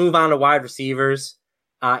right, let's move on to wide receivers.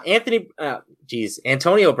 Antonio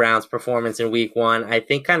Brown's performance in week one, I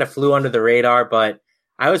think kind of flew under the radar, but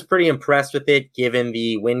I was pretty impressed with it given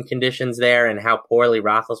the wind conditions there and how poorly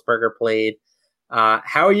Roethlisberger played.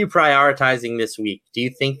 How are you prioritizing this week? Do you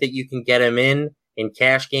think that you can get him in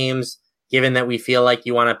cash games, given that we feel like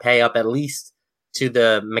you want to pay up at least to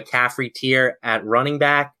the McCaffrey tier at running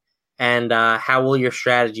back? And how will your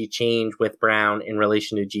strategy change with Brown in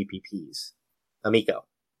relation to GPPs? Amico.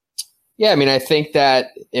 Yeah, I mean, I think that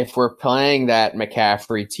if we're playing that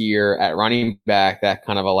McCaffrey tier at running back, that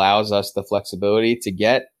kind of allows us the flexibility to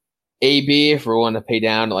get AB if we're willing to pay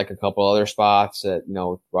down to like a couple other spots at,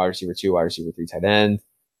 wide receiver 2, wide receiver 3, tight end.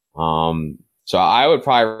 So I would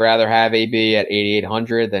probably rather have AB at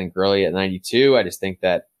 8,800 than Gurley at 92. I just think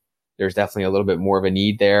that there's definitely a little bit more of a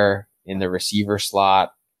need there in the receiver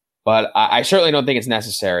slot. But I certainly don't think it's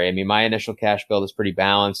necessary. I mean, my initial cash build is pretty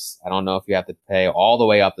balanced. I don't know if you have to pay all the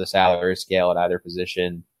way up the salary scale at either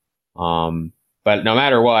position. But no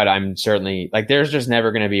matter what, I'm certainly there's just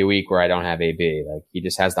never going to be a week where I don't have AB. Like, he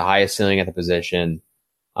just has the highest ceiling at the position,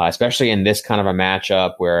 especially in this kind of a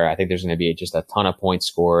matchup where I think there's going to be just a ton of points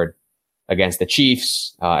scored against the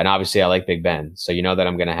Chiefs. And obviously I like Big Ben. So you know that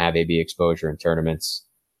I'm going to have AB exposure in tournaments.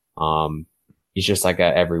 He's just like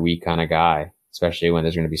a every week kind of guy, especially when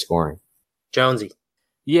there's going to be scoring. Jonesy.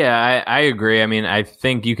 Yeah, I agree. I mean, I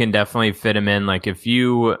think you can definitely fit him in. Like if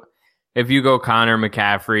you go Connor,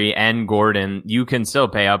 McCaffrey, and Gordon, you can still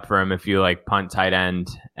pay up for him if you punt tight end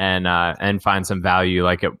and find some value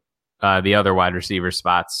at the other wide receiver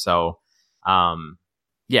spots. So,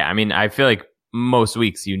 yeah, I mean, I feel like most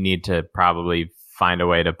weeks you need to probably find a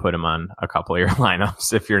way to put him on a couple of your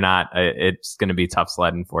lineups. If you're not, it's going to be tough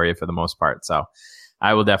sledding for you for the most part. So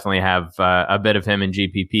I will definitely have a bit of him in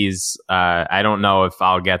GPPs. I don't know if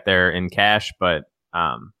I'll get there in cash, but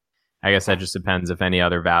I guess that just depends if any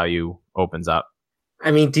other value opens up.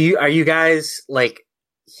 I mean, are you guys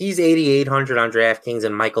he's 8,800 on DraftKings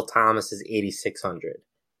and Michael Thomas is 8,600.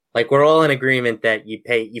 Like, we're all in agreement that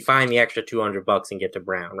you find the extra $200 and get to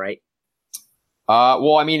Brown, right?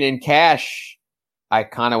 Well, I mean, in cash, I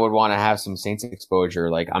kind of would want to have some Saints exposure.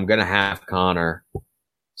 Like, I'm going to have Connor.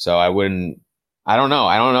 So I don't know.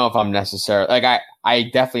 I don't know if I'm necessarily, like, I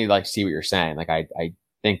definitely like see what you're saying. Like, I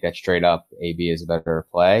think that straight up AB is a better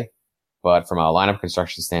play, but from a lineup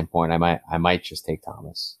construction standpoint, I might just take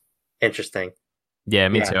Thomas. Interesting. Yeah,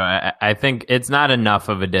 me too. I think it's not enough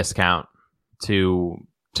of a discount to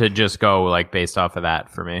just go like based off of that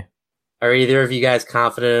for me. Are either of you guys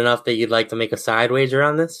confident enough that you'd like to make a side wager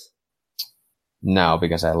on this? No,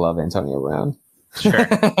 because I love Antonio Brown. Sure.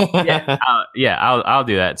 I'll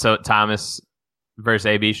do that. So Thomas versus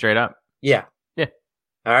AB straight up. Yeah. Yeah.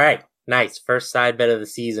 All right. Nice. First side bet of the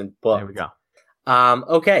season booked. There we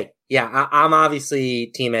go. Okay. Yeah, I'm obviously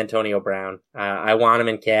team Antonio Brown. I want him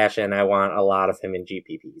in cash and I want a lot of him in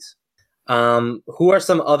GPPs. Who are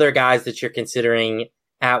some other guys that you're considering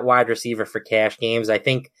at wide receiver for cash games? I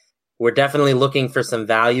think we're definitely looking for some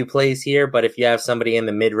value plays here, but if you have somebody in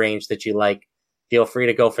the mid-range that you like, feel free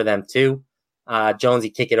to go for them too. Jonesy,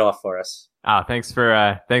 kick it off for us. Thanks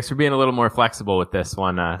for being a little more flexible with this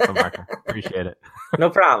one, Marco. Appreciate it. No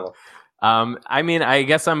problem. I mean, I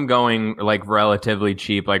guess I'm going like relatively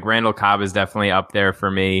cheap. Like Randall Cobb is definitely up there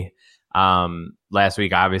for me. Last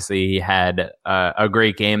week, obviously, he had a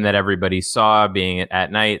great game that everybody saw being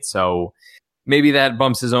at night. So maybe that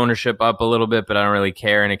bumps his ownership up a little bit, but I don't really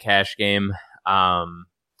care in a cash game.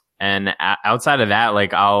 And outside of that,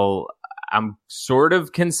 like I'm sort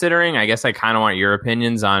of considering, I guess I kind of want your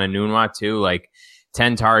opinions on Enunwa too. Like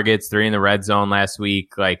 10 targets, 3 in the red zone last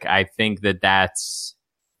week. Like I think that's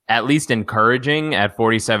at least encouraging at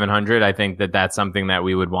 4,700. I think that's something that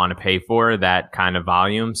we would want to pay for, that kind of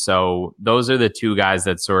volume. So those are the two guys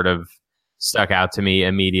that sort of stuck out to me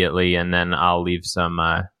immediately. And then I'll leave some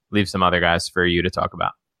other guys for you to talk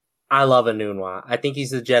about. I love Enunwa. I think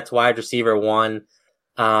he's the Jets wide receiver 1.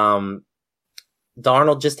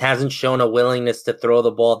 Darnold just hasn't shown a willingness to throw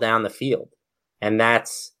the ball down the field. And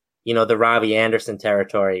that's, the Robbie Anderson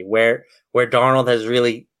territory where Darnold has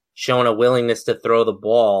really shown a willingness to throw the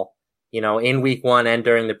ball, in week 1 and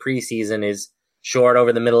during the preseason is short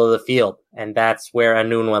over the middle of the field. And that's where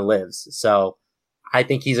Enunwa lives. So I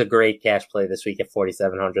think he's a great cash play this week at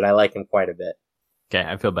 4,700. I like him quite a bit. Okay.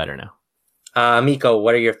 I feel better now. Miko,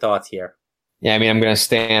 what are your thoughts here? Yeah, I mean, I'm going to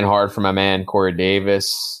stand hard for my man, Corey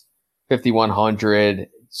Davis. 5,100,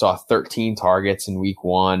 saw 13 targets in week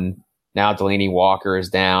 1. Now Delaney Walker is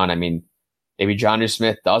down. I mean, maybe Jonnu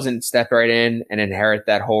Smith doesn't step right in and inherit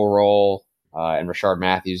that whole role. And Rashard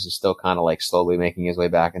Matthews is still kind of like slowly making his way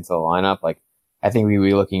back into the lineup. Like, I think we'd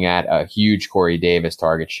be looking at a huge Corey Davis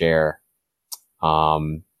target share.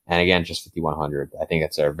 And again, just 5,100. I think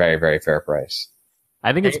that's a very, very fair price.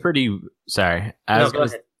 I think it's pretty, sorry. I was going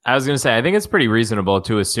to say, I think it's pretty reasonable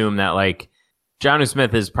to assume that like Jonnu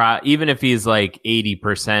Smith is even if he's like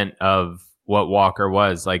 80% of what Walker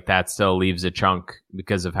was, like that still leaves a chunk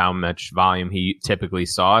because of how much volume he typically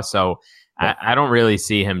saw. So I don't really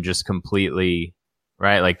see him just completely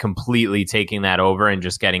taking that over and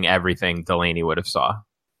just getting everything Delaney would have saw.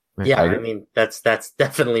 Yeah, I mean, that's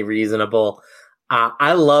definitely reasonable.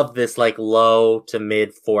 I love this like low to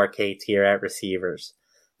mid 4K tier at receivers.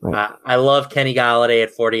 Right. I love Kenny Golladay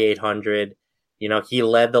at 4,800. He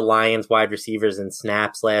led the Lions wide receivers in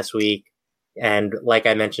snaps last week. And like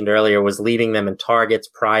I mentioned earlier, was leading them in targets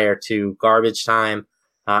prior to garbage time.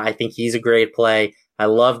 I think he's a great play. I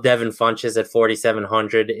love Devin Funchess at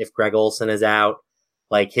 4,700 if Greg Olsen is out.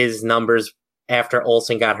 Like his numbers after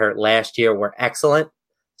Olsen got hurt last year were excellent.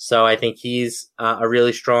 So I think he's a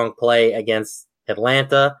really strong play against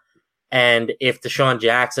Atlanta. And if Deshaun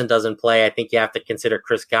Jackson doesn't play, I think you have to consider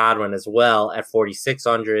Chris Godwin as well at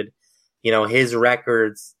 4,600. His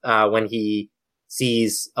records when he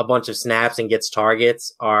sees a bunch of snaps and gets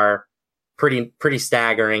targets are pretty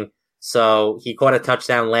staggering. So he caught a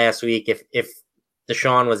touchdown last week. If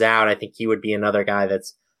Deshaun was out, I think he would be another guy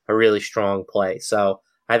that's a really strong play. So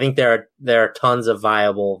I think there are tons of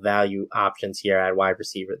viable value options here at wide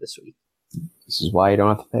receiver this week. This is why you don't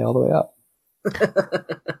have to pay all the way up.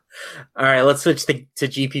 All right, let's switch to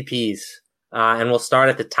GPPs. And we'll start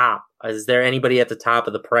at the top. Is there anybody at the top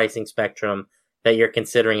of the pricing spectrum that you're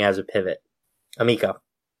considering as a pivot? Amico.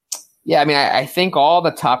 Yeah, I mean, I think all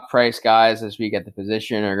the top price guys as we get the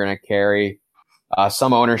position are going to carry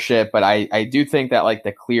some ownership, but I do think that like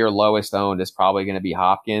the clear lowest owned is probably going to be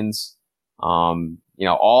Hopkins. All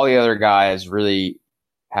the other guys really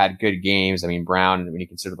had good games. I mean, Brown, when you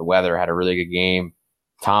consider the weather, had a really good game.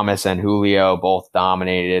 Thomas and Julio both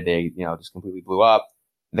dominated. They, just completely blew up.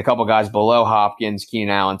 The couple guys below Hopkins, Keenan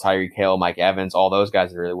Allen, Tyreek Hill, Mike Evans, all those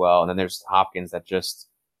guys are really well. And then there's Hopkins that just,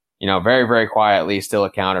 very, very quietly still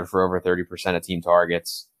accounted for over 30% of team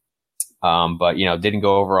targets. But, didn't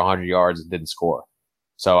go over 100 yards and didn't score.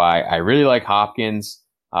 So I really like Hopkins.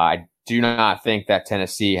 I do not think that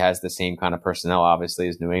Tennessee has the same kind of personnel, obviously,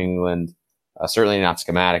 as New England. Certainly not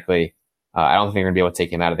schematically. I don't think they're going to be able to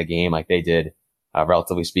take him out of the game like they did,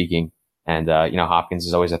 relatively speaking. And, Hopkins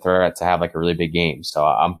is always a threat to have like a really big game. So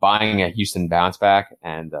I'm buying a Houston bounce back,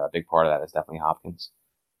 and a big part of that is definitely Hopkins.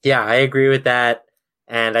 Yeah, I agree with that.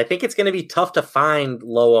 And I think it's going to be tough to find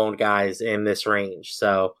low-owned guys in this range.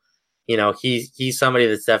 So, he's somebody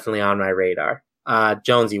that's definitely on my radar.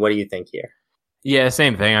 Jonesy, what do you think here? Yeah,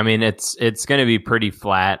 same thing. I mean, it's going to be pretty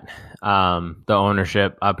flat, the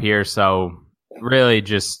ownership up here. So really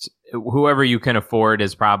just whoever you can afford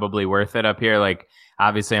is probably worth it up here. Like,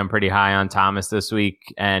 obviously, I'm pretty high on Thomas this week.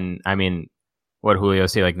 And, I mean, what Julio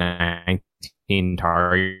see, like 19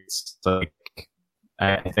 targets. Like,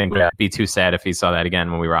 I think it'd be too sad if he saw that again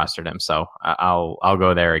when we rostered him. So I'll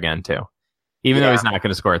go there again, too. Even though he's not going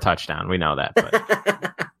to score a touchdown. We know that.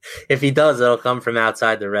 But. If he does, it'll come from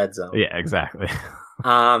outside the red zone. Yeah, exactly.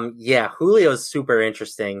 Julio's super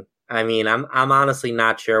interesting. I mean, I'm honestly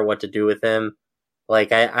not sure what to do with him.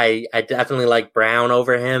 Like, I definitely like Brown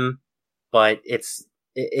over him, but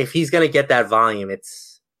if he's going to get that volume,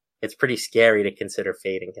 it's pretty scary to consider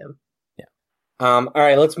fading him. Yeah. All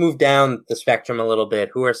right, let's move down the spectrum a little bit.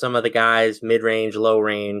 Who are some of the guys, mid-range, low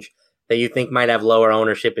range, that you think might have lower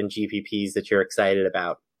ownership in GPPs that you're excited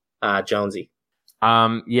about? Jonesy.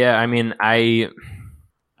 Yeah, I mean, I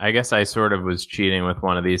guess I sort of was cheating with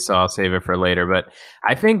one of these, so I'll save it for later. But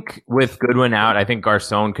I think with Goodwin out, I think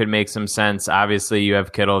Garcon could make some sense. Obviously, you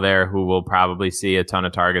have Kittle there, who will probably see a ton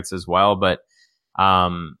of targets as well. But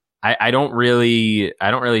I don't really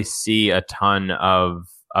see a ton of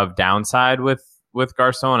downside with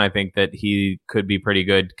Garcon. I think that he could be pretty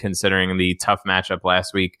good considering the tough matchup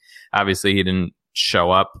last week. Obviously, he didn't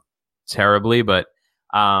show up terribly, but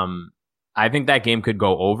I think that game could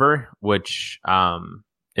go over, which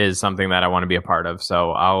is something that I want to be a part of.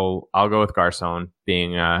 So I'll go with Garcon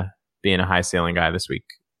being a high ceiling guy this week.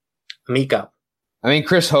 Miko. I mean,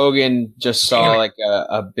 Chris Hogan just saw like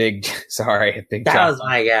a big that drop. Was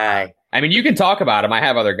my guy. I mean, you can talk about him. I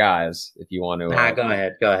have other guys if you want to.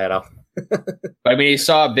 Go ahead. But I mean, he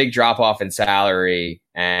saw a big drop off in salary,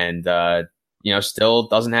 and still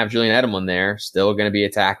doesn't have Julian Edelman there. Still going to be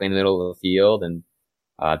attacking in the middle of the field, and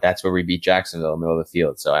that's where we beat Jacksonville in the middle of the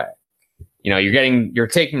field. So you're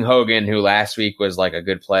taking Hogan, who last week was like a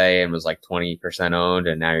good play and was like 20% owned,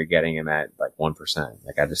 and now you're getting him at like 1%.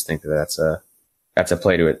 Like, I just think that's a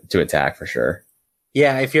play to attack for sure.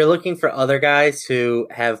 Yeah, if you're looking for other guys who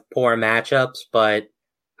have poor matchups, but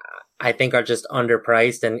I think are just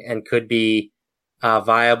underpriced and could be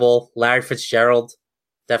viable, Larry Fitzgerald,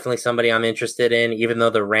 definitely somebody I'm interested in, even though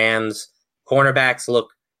the Rams cornerbacks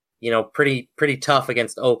look, pretty tough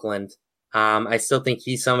against Oakland. I still think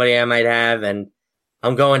he's somebody I might have, and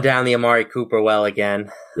I'm going down the Amari Cooper well again.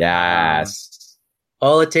 Yes.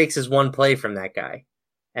 All it takes is one play from that guy,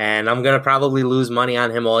 and I'm going to probably lose money on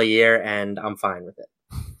him all year, and I'm fine with it.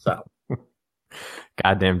 So,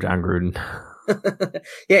 goddamn John Gruden.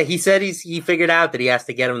 Yeah, he said he figured out that he has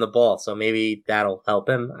to get him the ball, so maybe that'll help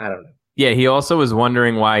him. I don't know. Yeah, he also was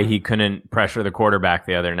wondering why he couldn't pressure the quarterback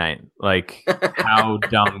the other night. Like, how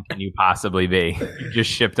dumb can you possibly be? You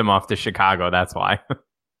just shipped him off to Chicago, that's why.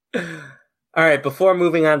 All right, before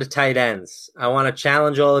moving on to tight ends, I want to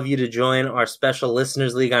challenge all of you to join our special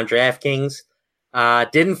listeners league on DraftKings.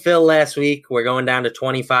 Didn't fill last week. We're going down to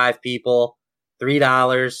 25 people,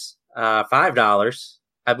 $3, $5.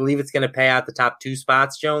 I believe it's going to pay out the top 2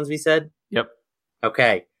 spots, Jones, we said? Yep.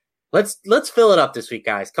 Okay. Let's fill it up this week,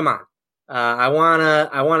 guys. Come on. I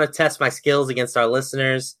wanna test my skills against our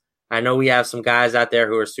listeners. I know we have some guys out there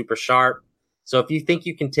who are super sharp. So if you think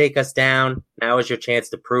you can take us down, now is your chance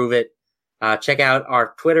to prove it. Check out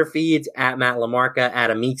our Twitter feeds at Matt Lamarca, at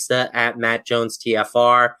Amixta, at Matt Jones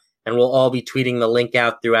TFR, and we'll all be tweeting the link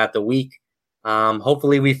out throughout the week.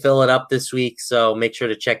 Hopefully we fill it up this week, so make sure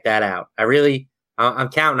to check that out. I'm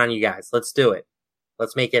counting on you guys. Let's do it.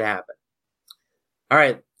 Let's make it happen. All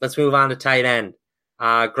right, let's move on to tight end.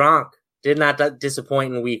 Gronk did not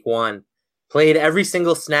disappoint in week 1. Played every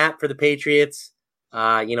single snap for the Patriots.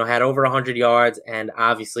 Had over 100 yards and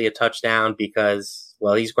obviously a touchdown because,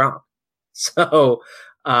 well, he's Gronk. So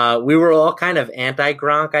we were all kind of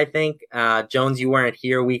anti-Gronk, I think. Jones, you weren't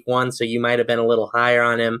here week 1, so you might have been a little higher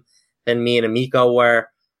on him than me and Amico were.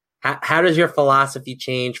 How does your philosophy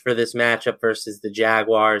change for this matchup versus the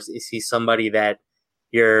Jaguars? Is he somebody that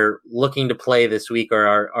you're looking to play this week,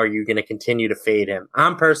 or are you going to continue to fade him?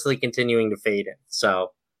 I'm personally continuing to fade him.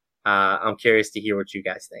 So I'm curious to hear what you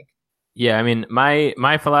guys think. Yeah, I mean,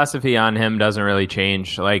 my philosophy on him doesn't really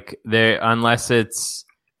change. Like, unless it's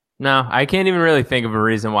no, I can't even really think of a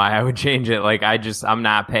reason why I would change it. Like, I'm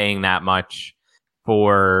not paying that much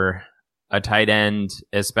for a tight end,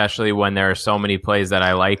 especially when there are so many plays that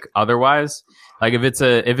I like otherwise. Like, if it's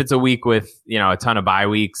a week with, a ton of bye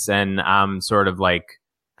weeks and I'm sort of like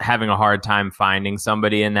having a hard time finding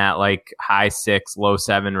somebody in that like high 6, low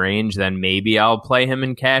 7 range, then maybe I'll play him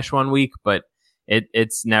in cash one week, but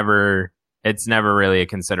it's never really a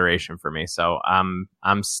consideration for me. So I'm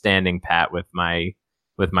standing pat with my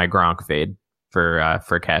Gronk fade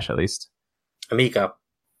for cash at least. Amico.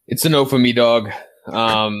 It's a no for me, dog.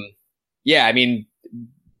 Yeah, I mean,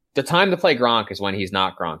 the time to play Gronk is when he's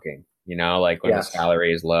not Gronking. Like when the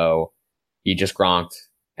salary is low, he just Gronked,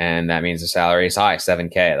 and that means the salary is high,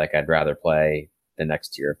 7K. Like, I'd rather play the next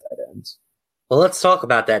tier of tight ends. Well, let's talk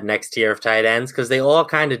about that next tier of tight ends, because they all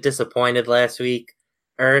kind of disappointed last week.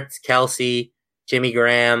 Ertz, Kelsey, Jimmy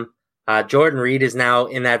Graham. Jordan Reed is now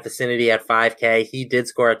in that vicinity at 5K. He did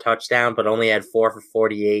score a touchdown, but only had 4 for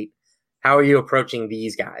 48. How are you approaching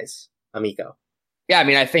these guys, Amico? Yeah, I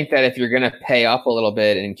mean, I think that if you're going to pay up a little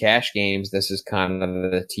bit in cash games, this is kind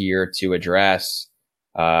of the tier to address.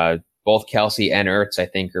 Both Kelsey and Ertz, I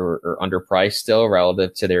think, are underpriced still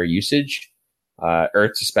relative to their usage.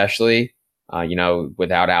 Ertz especially,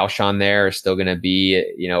 without Alshon there, is still going to be,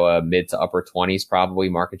 a mid to upper 20s probably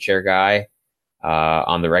market share guy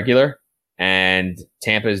on the regular. And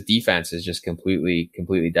Tampa's defense is just completely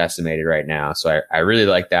decimated right now. So I really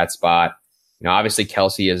like that spot. Obviously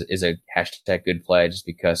Kelsey is a hashtag good play just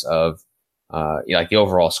because of like the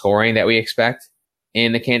overall scoring that we expect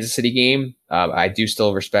in the Kansas City game. I do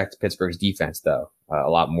still respect Pittsburgh's defense though, a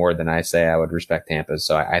lot more than I say I would respect Tampa's.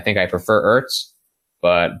 So I think I prefer Ertz,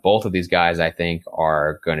 but both of these guys I think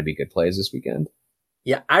are going to be good plays this weekend.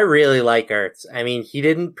 Yeah, I really like Ertz. I mean, he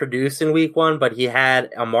didn't produce in week 1, but he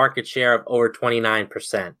had a market share of over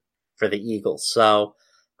 29% for the Eagles. So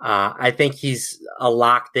I think he's a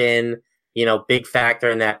locked in, big factor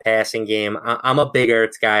in that passing game. I'm a big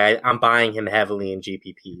Ertz guy. I'm buying him heavily in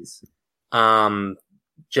GPPs.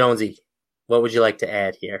 Jonesy, what would you like to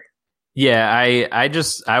add here? Yeah,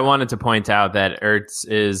 I wanted to point out that Ertz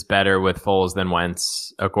is better with Foles than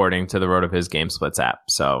Wentz, according to the RotoViz Game Splits app.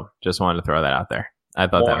 So just wanted to throw that out there. I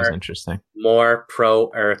thought that was interesting. More pro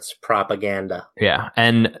Ertz propaganda. Yeah,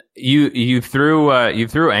 and you threw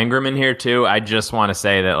Ingram in here too. I just want to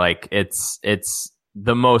say that like it's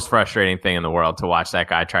the most frustrating thing in the world to watch that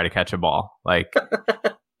guy try to catch a ball. Like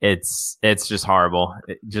it's just horrible.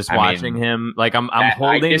 Watching him, like I'm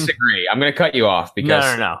holding. I disagree. I'm going to cut you off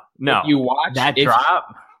because no. If you watch that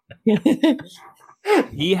drop.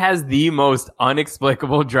 He has the most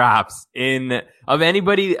inexplicable drops of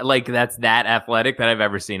anybody like that athletic that I've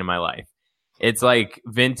ever seen in my life. It's like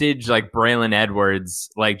vintage, like Braylon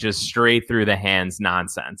Edwards, like just straight through the hands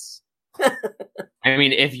nonsense. I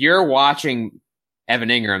mean, if you're watching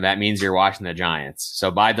Evan Ingram, that means you're watching the Giants.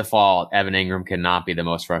 So by default, Evan Ingram cannot be the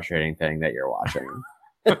most frustrating thing that you're watching.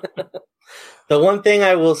 The one thing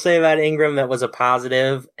I will say about Ingram that was a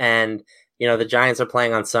positive, and the Giants are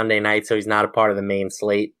playing on Sunday night, so he's not a part of the main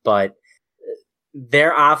slate, but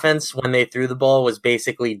their offense when they threw the ball was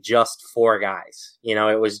basically just 4 guys.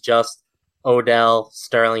 It was just Odell,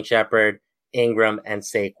 Sterling Shepard, Ingram, and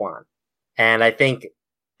Saquon. And I think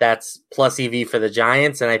that's plus EV for the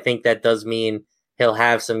Giants, and I think that does mean he'll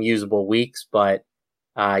have some usable weeks, but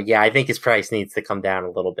I think his price needs to come down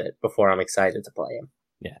a little bit before I'm excited to play him.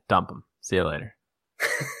 Yeah, dump him. See you later.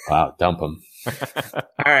 Wow, dump him.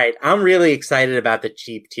 All right, I'm really excited about the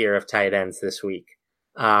cheap tier of tight ends this week.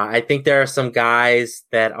 I think there are some guys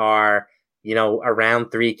that are, around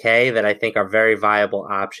 3K that I think are very viable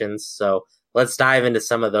options. So let's dive into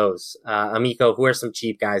some of those. Amico, who are some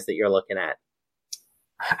cheap guys that you're looking at?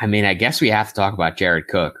 I mean, I guess we have to talk about Jared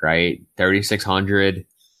Cook, right? 3,600,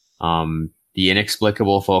 the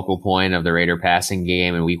inexplicable focal point of the Raider passing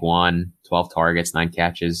game in week 1, 12 targets, 9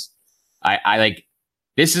 catches. I like,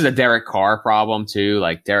 this is a Derek Carr problem too.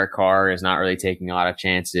 Like, Derek Carr is not really taking a lot of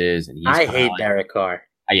chances, and I hate Derek Carr.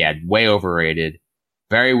 Yeah, way overrated.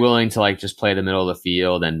 Very willing to like just play the middle of the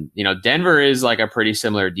field, and Denver is like a pretty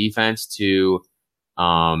similar defense to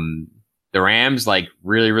the Rams. Like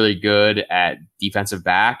really, really good at defensive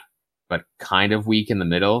back, but kind of weak in the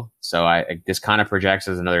middle. So this kind of projects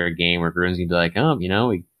as another game where Gruden's gonna be like, oh,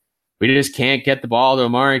 we just can't get the ball to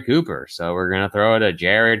Amari Cooper, so we're gonna throw it to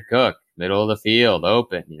Jared Cook. Middle of the field,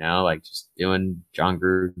 open, like just doing John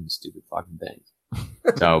Gruden stupid fucking things.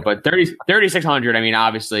 So, but 3,600. I mean,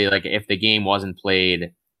 obviously, like if the game wasn't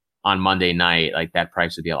played on Monday night, like that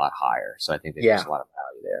price would be a lot higher. So I think there's a lot of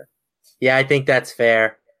value there. Yeah, I think that's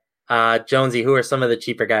fair. Jonesy, who are some of the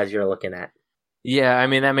cheaper guys you're looking at? Yeah, I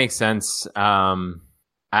mean, that makes sense.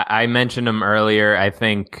 I mentioned him earlier. I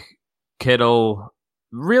think Kittle,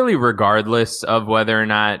 really regardless of whether or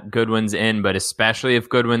not Goodwin's in, but especially if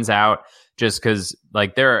Goodwin's out, just because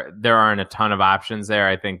like there aren't a ton of options there.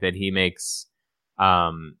 I think that he makes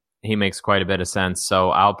quite a bit of sense.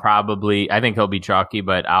 So I think he'll be chalky,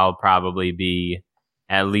 but I'll probably be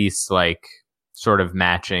at least like sort of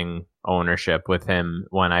matching ownership with him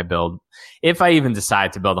when I build, if I even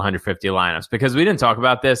decide to build 150 lineups, because we didn't talk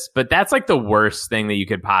about this, but that's like the worst thing that you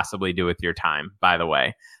could possibly do with your time, by the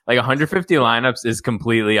way. Like 150 lineups is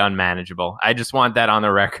completely unmanageable. I just want that on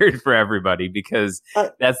the record for everybody, because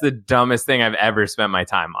that's the dumbest thing I've ever spent my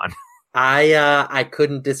time on. I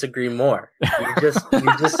couldn't disagree more.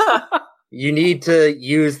 You need to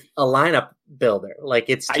use a lineup builder. Like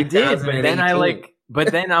it's 2018.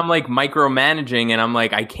 But then I'm like micromanaging, and I'm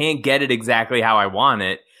like, I can't get it exactly how I want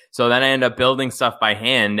it. So then I end up building stuff by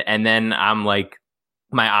hand, and then I'm like,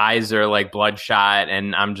 my eyes are like bloodshot,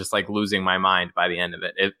 and I'm just like losing my mind by the end of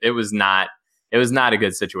it. It was not a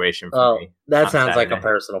good situation for me. That sounds like a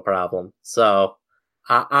personal problem. So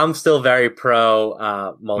I'm still very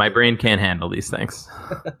pro. My brain can't handle these things.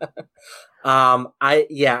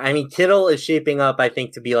 I mean, Kittle is shaping up, I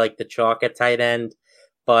think, to be like the chalk at tight end.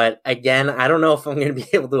 But again, I don't know if I'm going to be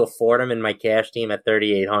able to afford him in my cash team at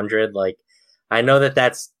 3,800. Like, I know that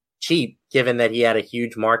that's cheap given that he had a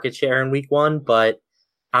huge market share in week 1, but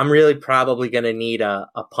I'm really probably going to need a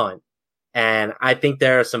punt. And I think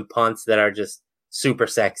there are some punts that are just super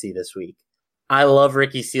sexy this week. I love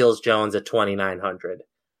Ricky Seals-Jones at 2,900.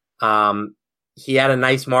 He had a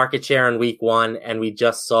nice market share in week 1, and we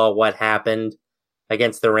just saw what happened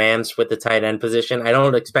against the Rams with the tight end position. I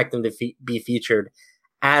don't expect him to be featured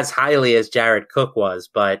as highly as Jared Cook was,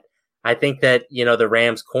 but I think that, the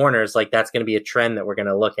Rams corners, like that's going to be a trend that we're going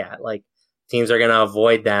to look at. Like teams are going to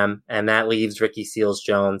avoid them, and that leaves Ricky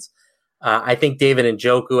Seals-Jones. I think David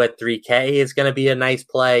Njoku at 3K is going to be a nice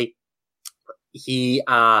play. He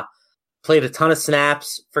played a ton of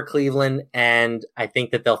snaps for Cleveland, and I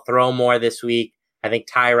think that they'll throw more this week. I think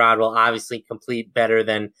Tyrod will obviously complete better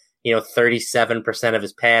than, 37% of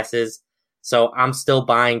his passes. So I'm still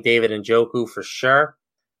buying David Njoku for sure.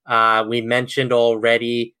 We mentioned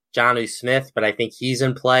already Jonnu Smith, but I think he's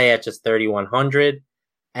in play at just 3,100.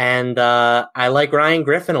 And I like Ryan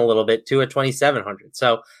Griffin a little bit too at 2,700.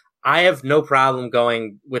 So I have no problem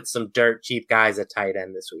going with some dirt cheap guys at tight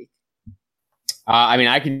end this week. I mean,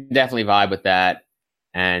 I can definitely vibe with that.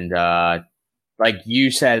 And like you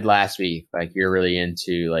said last week, like you're really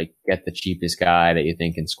into like get the cheapest guy that you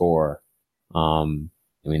think can score. I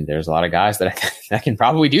mean, there's a lot of guys that can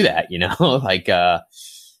probably do that, like,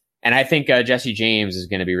 and I think Jesse James is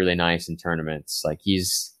going to be really nice in tournaments. Like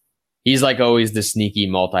he's like always the sneaky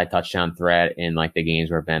multi-touchdown threat in like the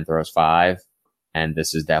games where Ben throws 5. And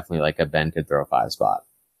this is definitely like a Ben could throw 5 spot.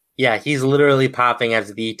 Yeah, he's literally popping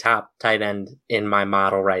as the top tight end in my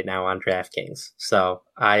model right now on DraftKings. So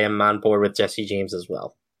I am on board with Jesse James as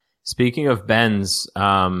well. Speaking of Ben's,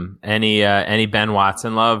 any Ben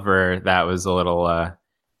Watson love, or that was a little,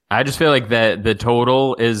 I just feel like the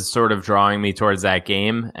total is sort of drawing me towards that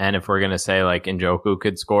game. And if we're going to say like Njoku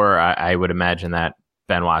could score, I would imagine that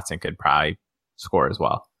Ben Watson could probably score as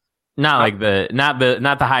well. Not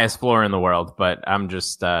the highest floor in the world, but I'm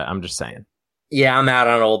just saying. Yeah, I'm out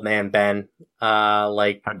on old man Ben.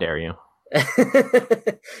 How dare you?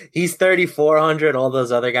 He's 3,400. All those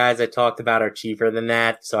other guys I talked about are cheaper than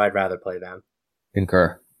that, so I'd rather play them.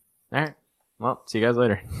 Concur. All right. Well, see you guys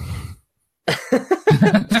later.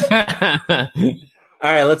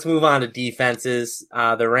 All right, let's move on to defenses.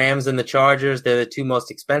 The Rams and the Chargers, they're the two most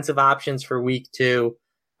expensive options for week 2,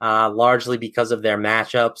 largely because of their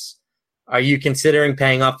matchups. Are you considering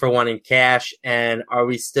paying up for one in cash? And are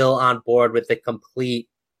we still on board with the complete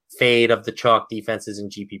fade of the chalk defenses and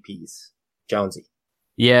GPPs? Jonesy.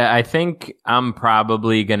 Yeah, I think I'm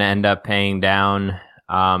probably going to end up paying down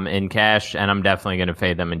in cash, and I'm definitely going to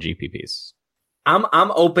fade them in GPPs. I'm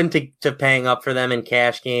open to paying up for them in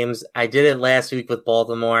cash games. I did it last week with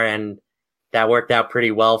Baltimore, and that worked out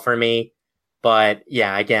pretty well for me. But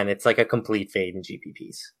yeah, again, it's like a complete fade in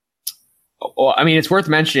GPPs. Well, I mean, it's worth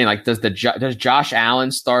mentioning, like, does Josh Allen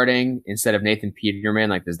starting instead of Nathan Peterman,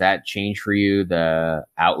 like, does that change for you the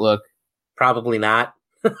outlook? Probably not.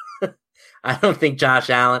 I don't think Josh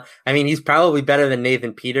Allen. I mean, he's probably better than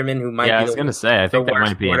Nathan Peterman, who might be I was going to say, I think that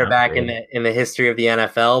might be quarterback in the history of the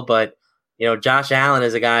NFL. But Josh Allen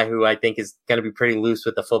is a guy who I think is going to be pretty loose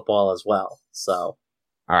with the football as well. So,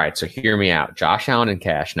 all right. So hear me out. Josh Allen and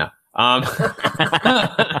cash. No.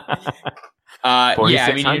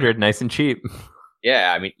 4,600, nice and cheap.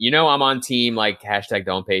 Yeah, I mean, I'm on team like hashtag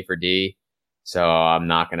don't pay for D. So I'm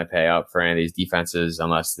not going to pay up for any of these defenses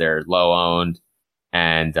unless they're low owned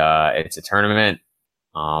and it's a tournament.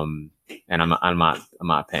 And I'm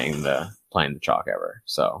not playing the chalk ever.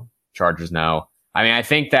 So Chargers, no. I mean, I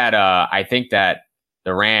think that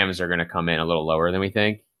the Rams are going to come in a little lower than we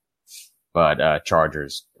think, but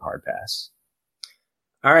Chargers hard pass.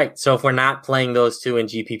 All right. So if we're not playing those two in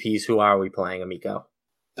GPPs, who are we playing, Amico?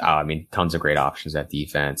 I mean, tons of great options at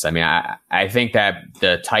defense. I mean, I think that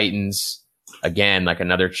the Titans, again, like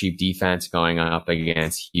another cheap defense going up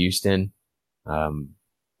against Houston.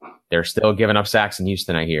 They're still giving up sacks in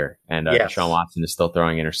Houston, I hear, and yes. Deshaun Watson is still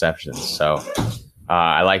throwing interceptions. So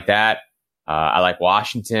I like that. I like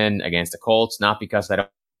Washington against the Colts, not because I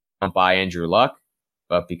don't buy Andrew Luck,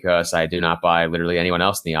 but because I do not buy literally anyone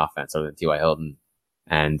else in the offense other than T.Y. Hilton.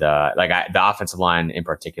 And the offensive line in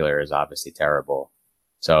particular is obviously terrible.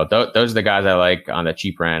 So those are the guys I like on the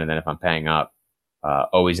cheap end. And then if I'm paying up,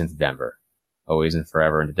 always into Denver. Always and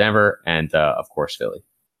forever into Denver. And, of course, Philly.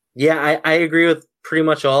 Yeah, I agree with pretty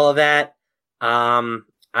much all of that.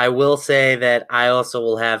 I will say that I also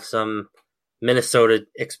will have some Minnesota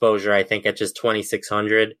exposure, I think, at just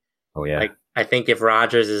 2,600. Oh, yeah. I think if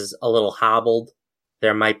Rodgers is a little hobbled,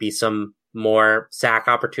 there might be some more sack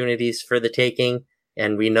opportunities for the taking.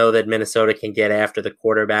 And we know that Minnesota can get after the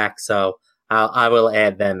quarterback. So I will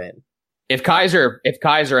add them in. If Kaiser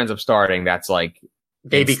ends up starting, that's like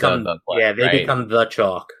they become the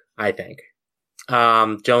chalk, I think.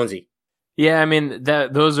 Jonesy. Yeah, I mean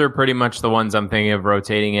those are pretty much the ones I'm thinking of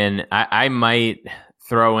rotating in. I might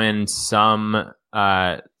throw in some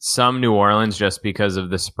New Orleans just because of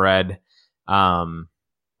the spread,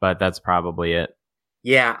 but that's probably it.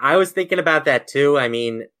 Yeah, I was thinking about that too. I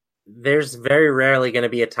mean, there's very rarely going to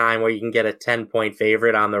be a time where you can get a 10-point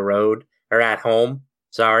favorite on the road or at home.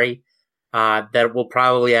 Sorry, that will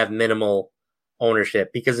probably have minimal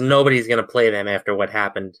ownership because nobody's going to play them after what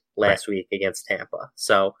happened last week against Tampa.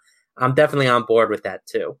 So I'm definitely on board with that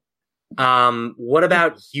too. What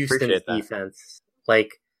about Houston's defense?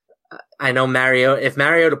 Like, I know if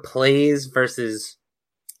Mariota plays versus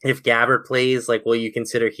if Gabbert plays, like, will you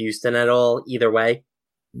consider Houston at all either way?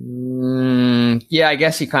 Yeah, I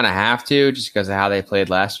guess you kind of have to just because of how they played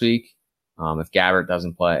last week. If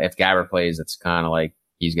Gabbert plays, it's kind of like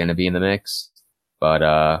he's going to be in the mix.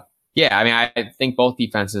 But yeah, I mean, I think both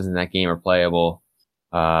defenses in that game are playable.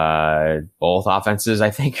 Both offenses,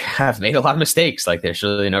 I think, have made a lot of mistakes. Like, there's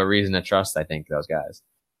really no reason to trust, I think, those guys.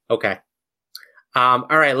 Okay. All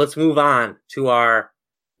right, let's move on to our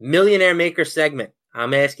Millionaire Maker segment.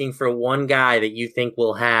 I'm asking for one guy that you think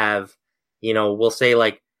will have, we'll say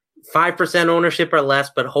like 5% ownership or less,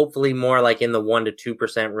 but hopefully more like in the 1% to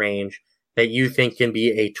 2% range that you think can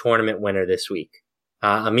be a tournament winner this week.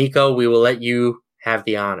 Amico, we will let you have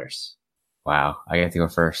the honors. Wow, I get to go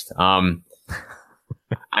first. I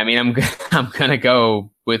mean, I'm gonna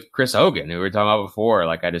go with Chris Hogan, who we were talking about before.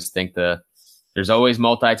 Like, I just think there's always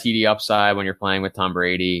multi-TD upside when you're playing with Tom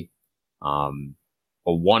Brady. A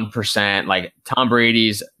 1%, like Tom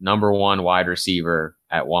Brady's number one wide receiver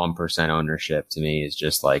at 1% ownership to me is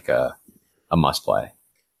just like a must play.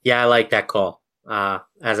 Yeah, I like that call.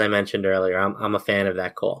 As I mentioned earlier, I'm a fan of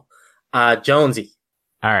that call. Jonesy.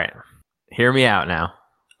 All right. Hear me out now.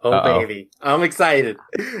 Oh, Uh-oh. Baby. I'm excited.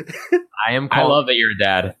 I love that you're a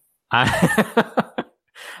dad.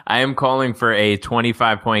 I am calling for a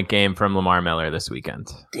 25-point game from Lamar Miller this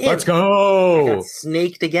weekend. Damn, let's go. I got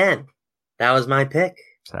snaked again. That was my pick.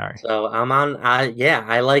 Sorry. So I'm on.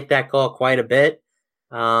 I like that call quite a bit.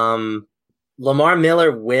 Lamar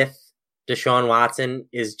Miller with Deshaun Watson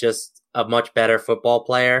is just a much better football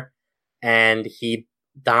player, and he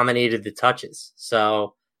dominated the touches.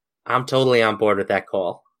 So I'm totally on board with that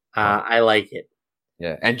call. I like it.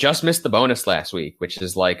 Yeah, and just missed the bonus last week, which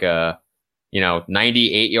is like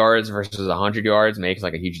 98 yards versus 100 yards makes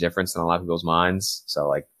like a huge difference in a lot of people's minds. So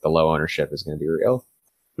like the low ownership is going to be real.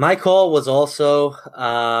 My call was also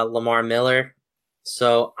Lamar Miller.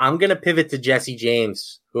 So I'm going to pivot to Jesse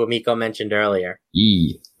James, who Amico mentioned earlier.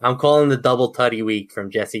 I'm calling the double tutty week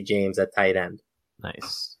from Jesse James at tight end.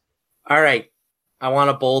 Nice. All right. I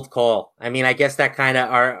want a bold call. I mean, I guess that kind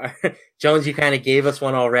of Jones, you kind of gave us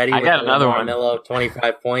one already. I got another one. Miller,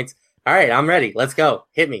 25 points. All right, I'm ready. Let's go.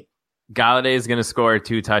 Hit me. Galladay is going to score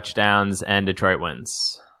 2 touchdowns and Detroit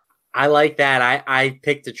wins. I like that. I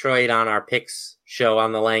picked Detroit on our picks show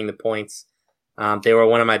on the Laying the Points. They were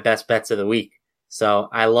one of my best bets of the week. So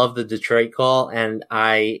I love the Detroit call, and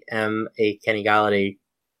I am a Kenny Galladay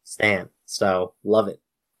stan. So love it.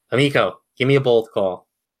 Amico, give me a bold call.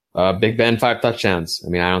 Big Ben 5 touchdowns. I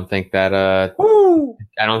mean, I don't think that I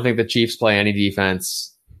don't think the Chiefs play any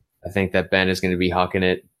defense. I think that Ben is going to be hucking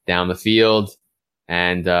it down the field.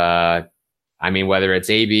 And I mean, whether it's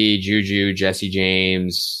AB, Juju, Jesse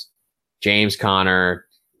James, James Conner,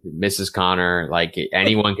 Mrs. Conner, like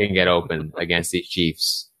anyone can get open against these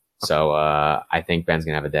Chiefs. So I think Ben's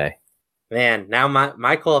going to have a day. Man, now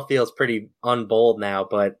my call feels pretty unbold now,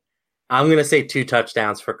 but I'm going to say 2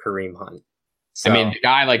 touchdowns for Kareem Hunt. So, I mean, the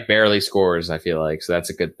guy like barely scores, I feel like. So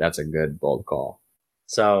that's a good bold call.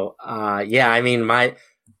 So yeah, I mean, my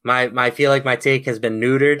feel like my take has been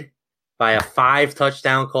neutered by a 5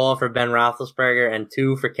 touchdown call for Ben Roethlisberger and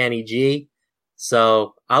 2 for Kenny G.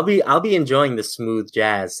 So I'll be enjoying the smooth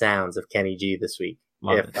jazz sounds of Kenny G this week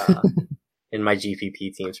in my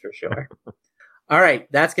GPP teams for sure. All right,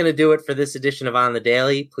 that's going to do it for this edition of On the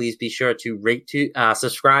Daily. Please be sure to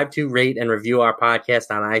subscribe to, rate, and review our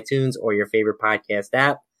podcast on iTunes or your favorite podcast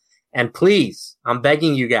app. And please, I'm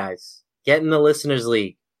begging you guys, get in the Listeners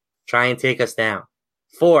League. Try and take us down.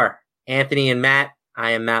 For Anthony and Matt,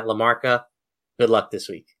 I am Matt LaMarca. Good luck this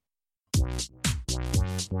week.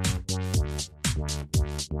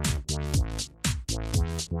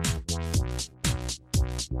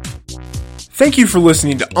 Thank you for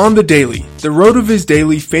listening to On the Daily, the RotoViz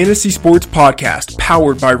Daily Fantasy Sports Podcast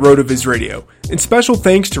powered by RotoViz Radio. And special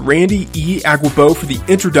thanks to Randy E. Aguabo for the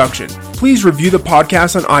introduction. Please review the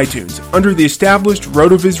podcast on iTunes under the established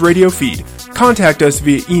RotoViz Radio feed. Contact us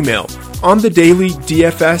via email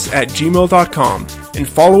onthedailydfs@gmail.com and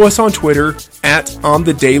follow us on Twitter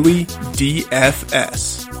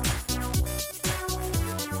 @onthedailydfs.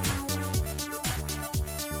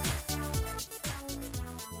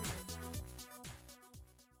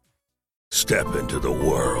 Step into the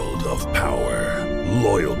world of power,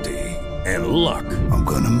 loyalty, and luck. I'm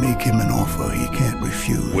gonna make him an offer he can't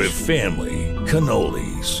refuse. With family,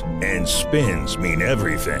 cannolis, and spins mean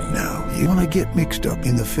everything. Now, you wanna get mixed up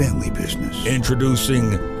in the family business.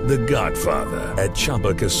 Introducing The Godfather at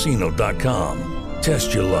ChumbaCasino.com.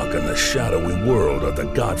 Test your luck in the shadowy world of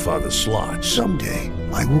The Godfather slot. Someday,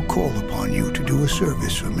 I will call upon you to do a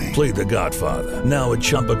service for me. Play The Godfather, now at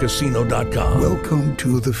ChumbaCasino.com. Welcome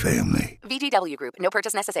to the family. VGW Group. No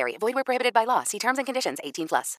purchase necessary. Void where prohibited by law. See terms and conditions. 18+.